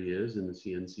SIG-Security is in the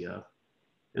CNCF,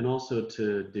 and also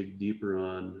to dig deeper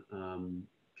on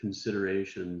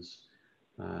considerations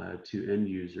to end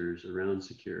users around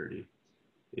security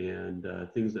and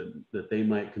things that they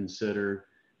might consider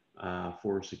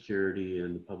for security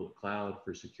in the public cloud,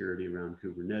 for security around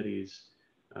Kubernetes,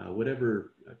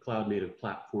 whatever cloud native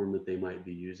platform that they might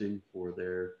be using for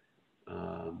their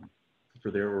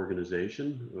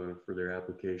organization or for their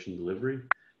application delivery.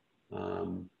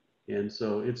 And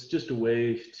so it's just a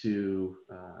way to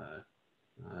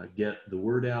get the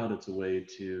word out. It's a way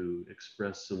to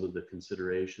express some of the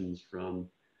considerations from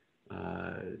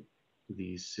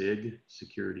the SIG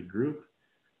security group,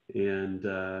 and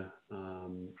to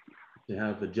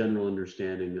have a general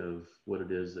understanding of what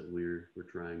it is that we're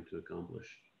trying to accomplish.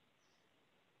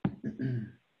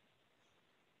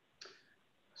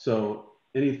 So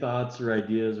any thoughts or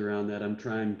ideas around that? I'm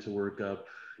trying to work up,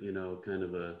 kind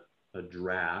of a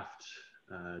draft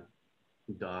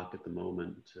doc at the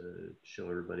moment to show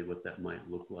everybody what that might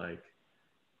look like,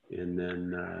 and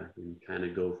then kind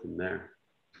of go from there.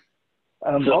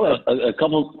 So a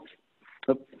couple.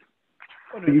 Oh,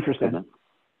 no, you first, then.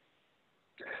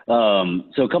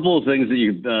 So a couple of things that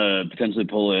you potentially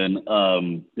pull in,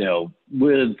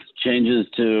 with changes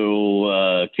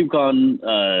to KubeCon,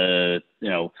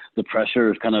 the pressure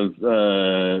has kind of,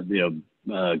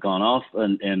 gone off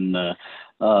and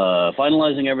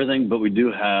finalizing everything, but we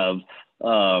do have,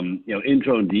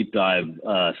 intro and deep dive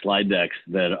slide decks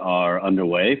that are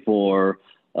underway for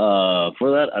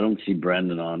that. I don't see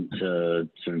Brandon on to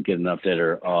sort of get an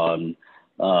update on,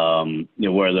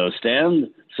 where those stand.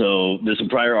 So there's some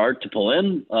prior art to pull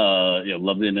in,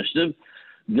 love the initiative.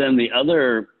 Then the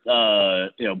other,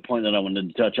 point that I wanted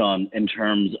to touch on in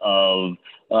terms of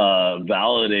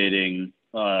validating,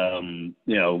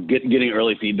 getting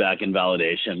early feedback and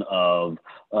validation of,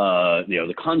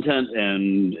 the content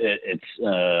and its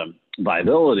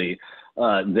viability.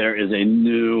 There is a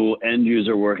new end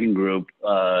user working group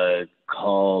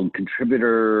called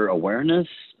Contributor Awareness.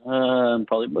 I'm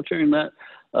probably butchering that.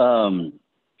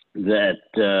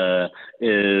 That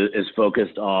is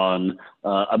focused on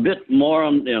a bit more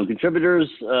on contributors,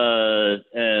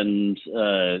 and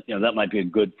that might be a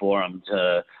good forum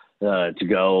to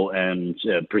go and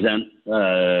present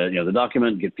the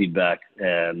document, get feedback,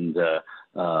 and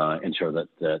ensure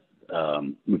that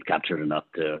we've captured enough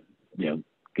to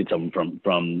get someone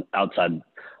from outside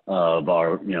of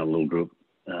our little group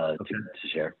to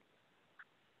share.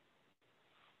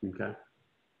 Okay.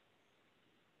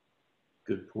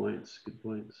 Good points. Good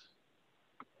points.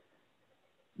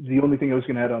 The only thing I was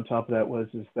going to add on top of that was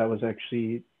that was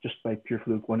actually just by pure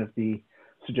fluke one of the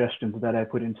suggestions that I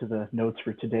put into the notes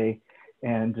for today,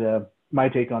 and my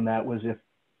take on that was if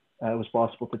it was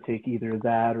possible to take either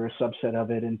that or a subset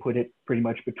of it and put it pretty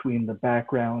much between the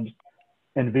background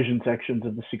and vision sections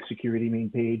of the SIG-Security main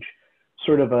page,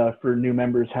 sort of for new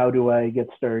members, how do I get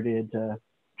started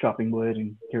chopping wood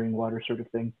and carrying water sort of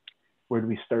thing? Where do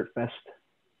we start best?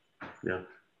 Yeah.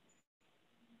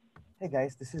 Hey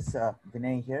guys, this is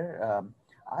Vinay here.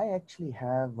 I actually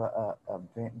have a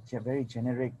very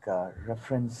generic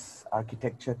reference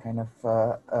architecture kind of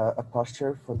a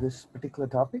posture for this particular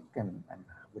topic, and I'm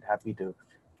happy to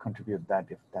contribute that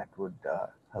if that would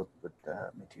help with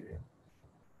the material.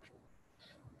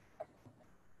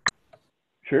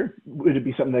 Sure. Would it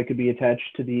be something that could be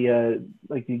attached to the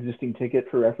like the existing ticket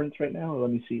for reference right now? Let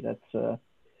me see. That's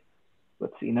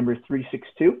let's see, number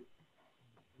 362.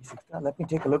 Let me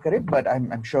take a look at it, but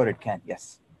I'm sure it can.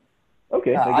 Yes.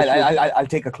 Okay. I'll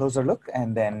take a closer look,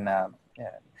 and then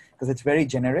because it's very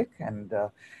generic, and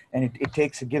it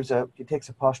takes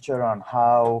a posture on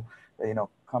how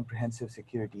comprehensive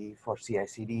security for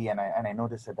CI/CD, and I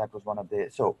noticed that was one of the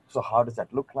so how does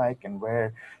that look like, and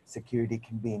where security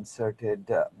can be inserted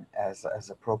as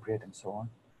appropriate, and so on.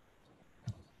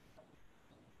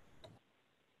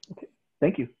 Okay.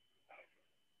 Thank you.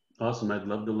 Awesome. I'd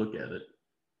love to look at it.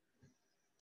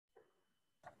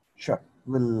 Sure.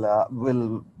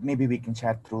 We'll maybe we can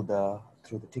chat through the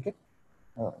ticket,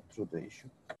 through the issue.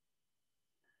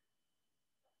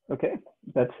 Okay.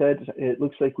 That said, it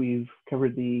looks like we've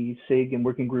covered the SIG and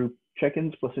working group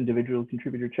check-ins plus individual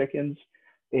contributor check-ins.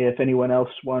 If anyone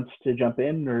else wants to jump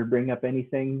in or bring up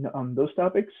anything on those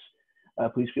topics,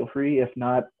 please feel free. If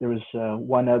not, there was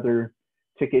one other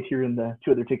ticket here in the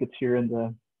two other tickets here in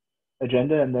the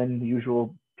agenda, and then the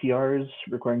usual PRs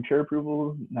requiring chair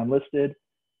approval, non-listed,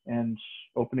 and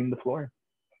opening the floor.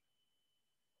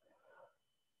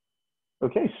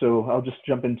 Okay, so I'll just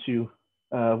jump into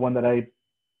one that I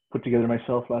put together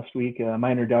myself last week,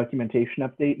 minor documentation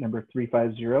update number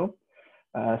 350.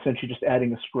 Essentially just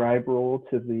adding a scribe role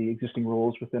to the existing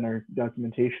roles within our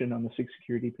documentation on the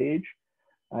SIG-Security page.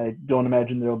 I don't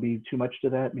imagine there'll be too much to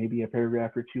that, maybe a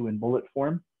paragraph or two in bullet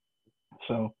form.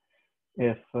 So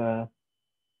if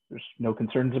there's no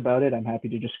concerns about it, I'm happy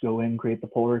to just go in, create the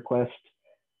pull request,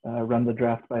 run the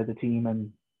draft by the team,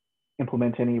 and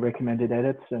implement any recommended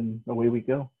edits, and away we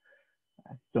go.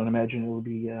 I don't imagine it will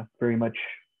be very much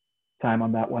time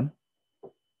on that one.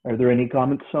 Are there any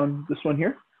comments on this one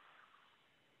here?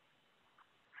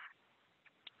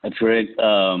 That's great.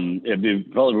 It'd be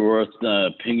probably worth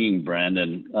pinging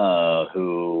Brandon,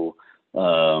 who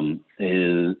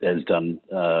has done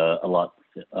a lot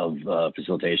of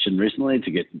facilitation recently, to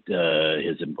get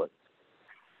his input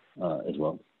as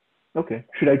well. Okay.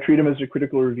 Should I treat him as a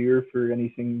critical reviewer for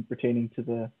anything pertaining to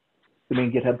the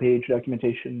main GitHub page,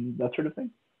 documentation, that sort of thing?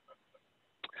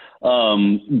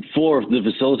 For the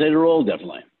facilitator role,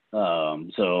 definitely.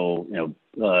 So,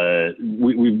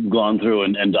 we've gone through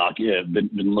and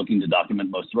been looking to document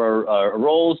most of our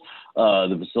roles.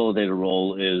 The facilitator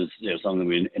role is something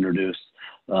we introduced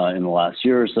in the last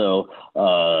year or so.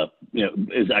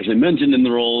 Is actually mentioned in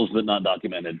the roles but not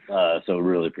documented. So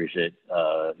really appreciate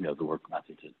the work,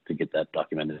 Matthew, to get that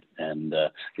documented and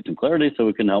get some clarity so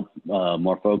we can help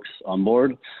more folks on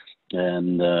board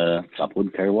and chop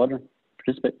wood, carry water,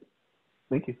 participate.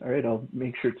 Thank you. All right, I'll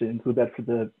make sure to include that for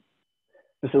the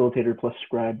facilitator plus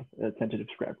scribe, tentative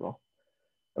scribe role.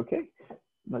 Okay,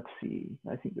 let's see.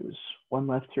 I think there was one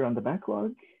left here on the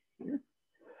backlog here.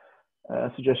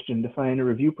 Suggestion, define a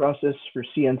review process for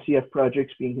CNCF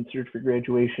projects being considered for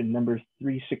graduation, number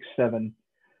 367.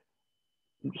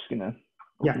 I'm just gonna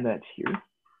open that here.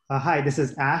 Hi, this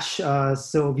is Ash.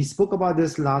 So we spoke about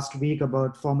this last week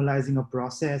about formalizing a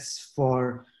process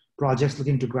for projects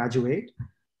looking to graduate.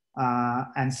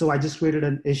 And so I just created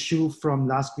an issue from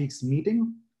last week's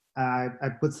meeting. I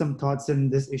put some thoughts in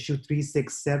this issue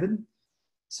 367.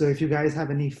 So if you guys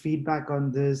have any feedback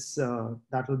on this,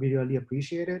 that will be really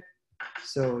appreciated.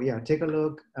 So yeah, take a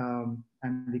look, and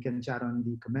we can chat on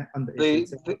the comment on the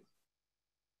issue.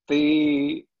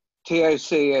 The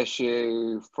TOC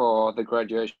issue for the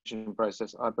graduation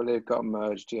process, I believe, got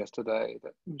merged yesterday,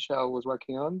 that Michelle was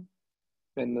working on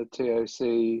in the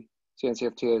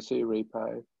CNCF TOC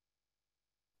repo.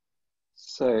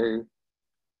 So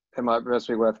it might just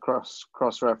be worth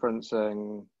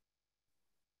cross-referencing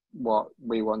what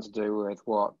we want to do with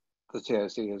what the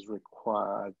TOC has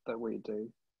required that we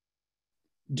do.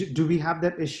 Do we have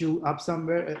that issue up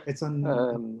somewhere? It's on.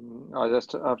 I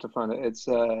just have to find it. It's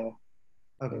okay.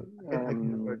 I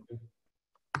can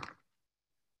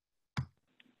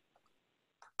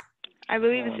I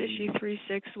believe it's issue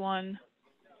 361.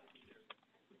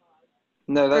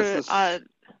 No, that's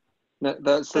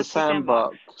the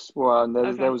sandbox one.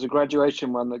 There was a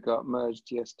graduation one that got merged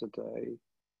yesterday.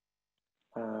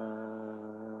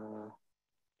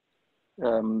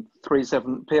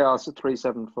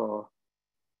 374.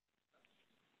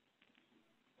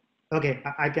 Okay,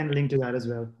 I can link to that as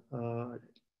well.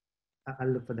 I'll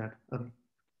look for that. Okay.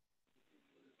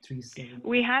 37.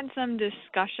 We had some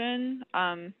discussion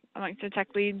amongst the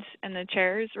tech leads and the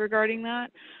chairs regarding that.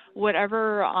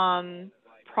 Whatever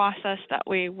process that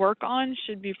we work on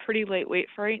should be pretty lightweight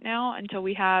for right now until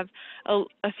we have a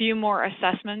few more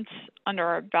assessments under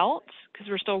our belts, because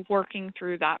we're still working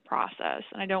through that process.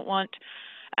 And I don't want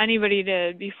anybody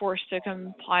to be forced to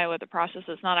comply with a process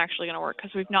that's not actually going to work,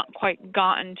 because we've not quite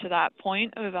gotten to that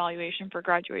point of evaluation for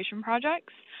graduation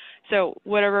projects. So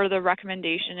whatever the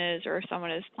recommendation is, or if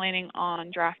someone is planning on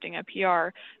drafting a PR,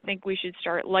 I think we should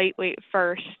start lightweight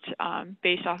first,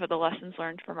 based off of the lessons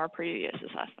learned from our previous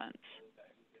assessments.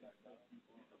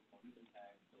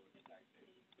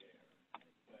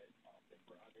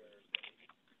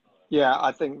 Yeah,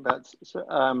 I think that's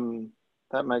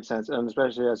that makes sense, and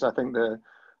especially as I think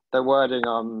the wording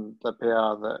on the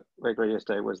PR that we agreed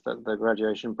yesterday was that the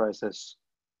graduation process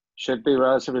should be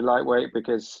relatively lightweight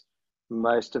because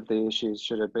most of the issues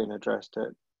should have been addressed at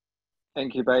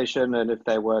incubation, and if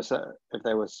there were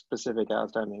specific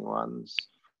outstanding ones,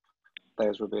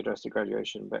 those would be addressed at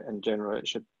graduation. But in general,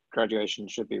 graduation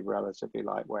should be relatively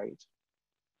lightweight.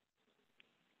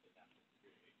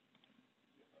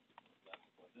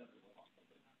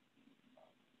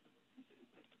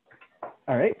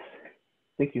 All right,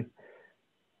 thank you.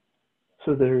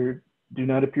 So there do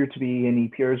not appear to be any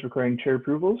PRs requiring chair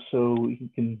approval, so we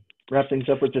can wrap things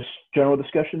up with just general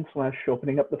discussion /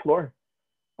 opening up the floor.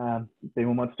 If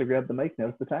anyone wants to grab the mic,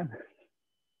 now's the time.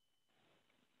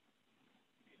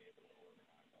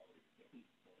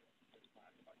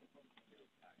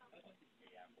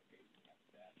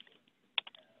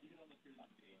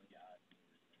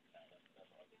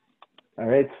 All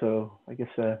right, so I guess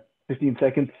 15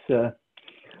 seconds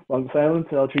long silence,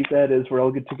 and I'll treat that as we're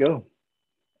all good to go.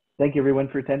 Thank you everyone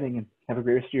for attending, and have a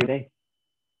great rest of your day.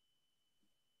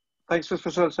 Thanks for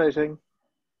facilitating.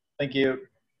 Thank you.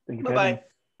 Thank you. Bye-bye.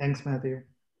 Thanks, Matthew.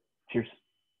 Cheers.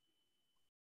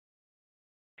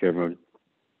 Okay, everyone.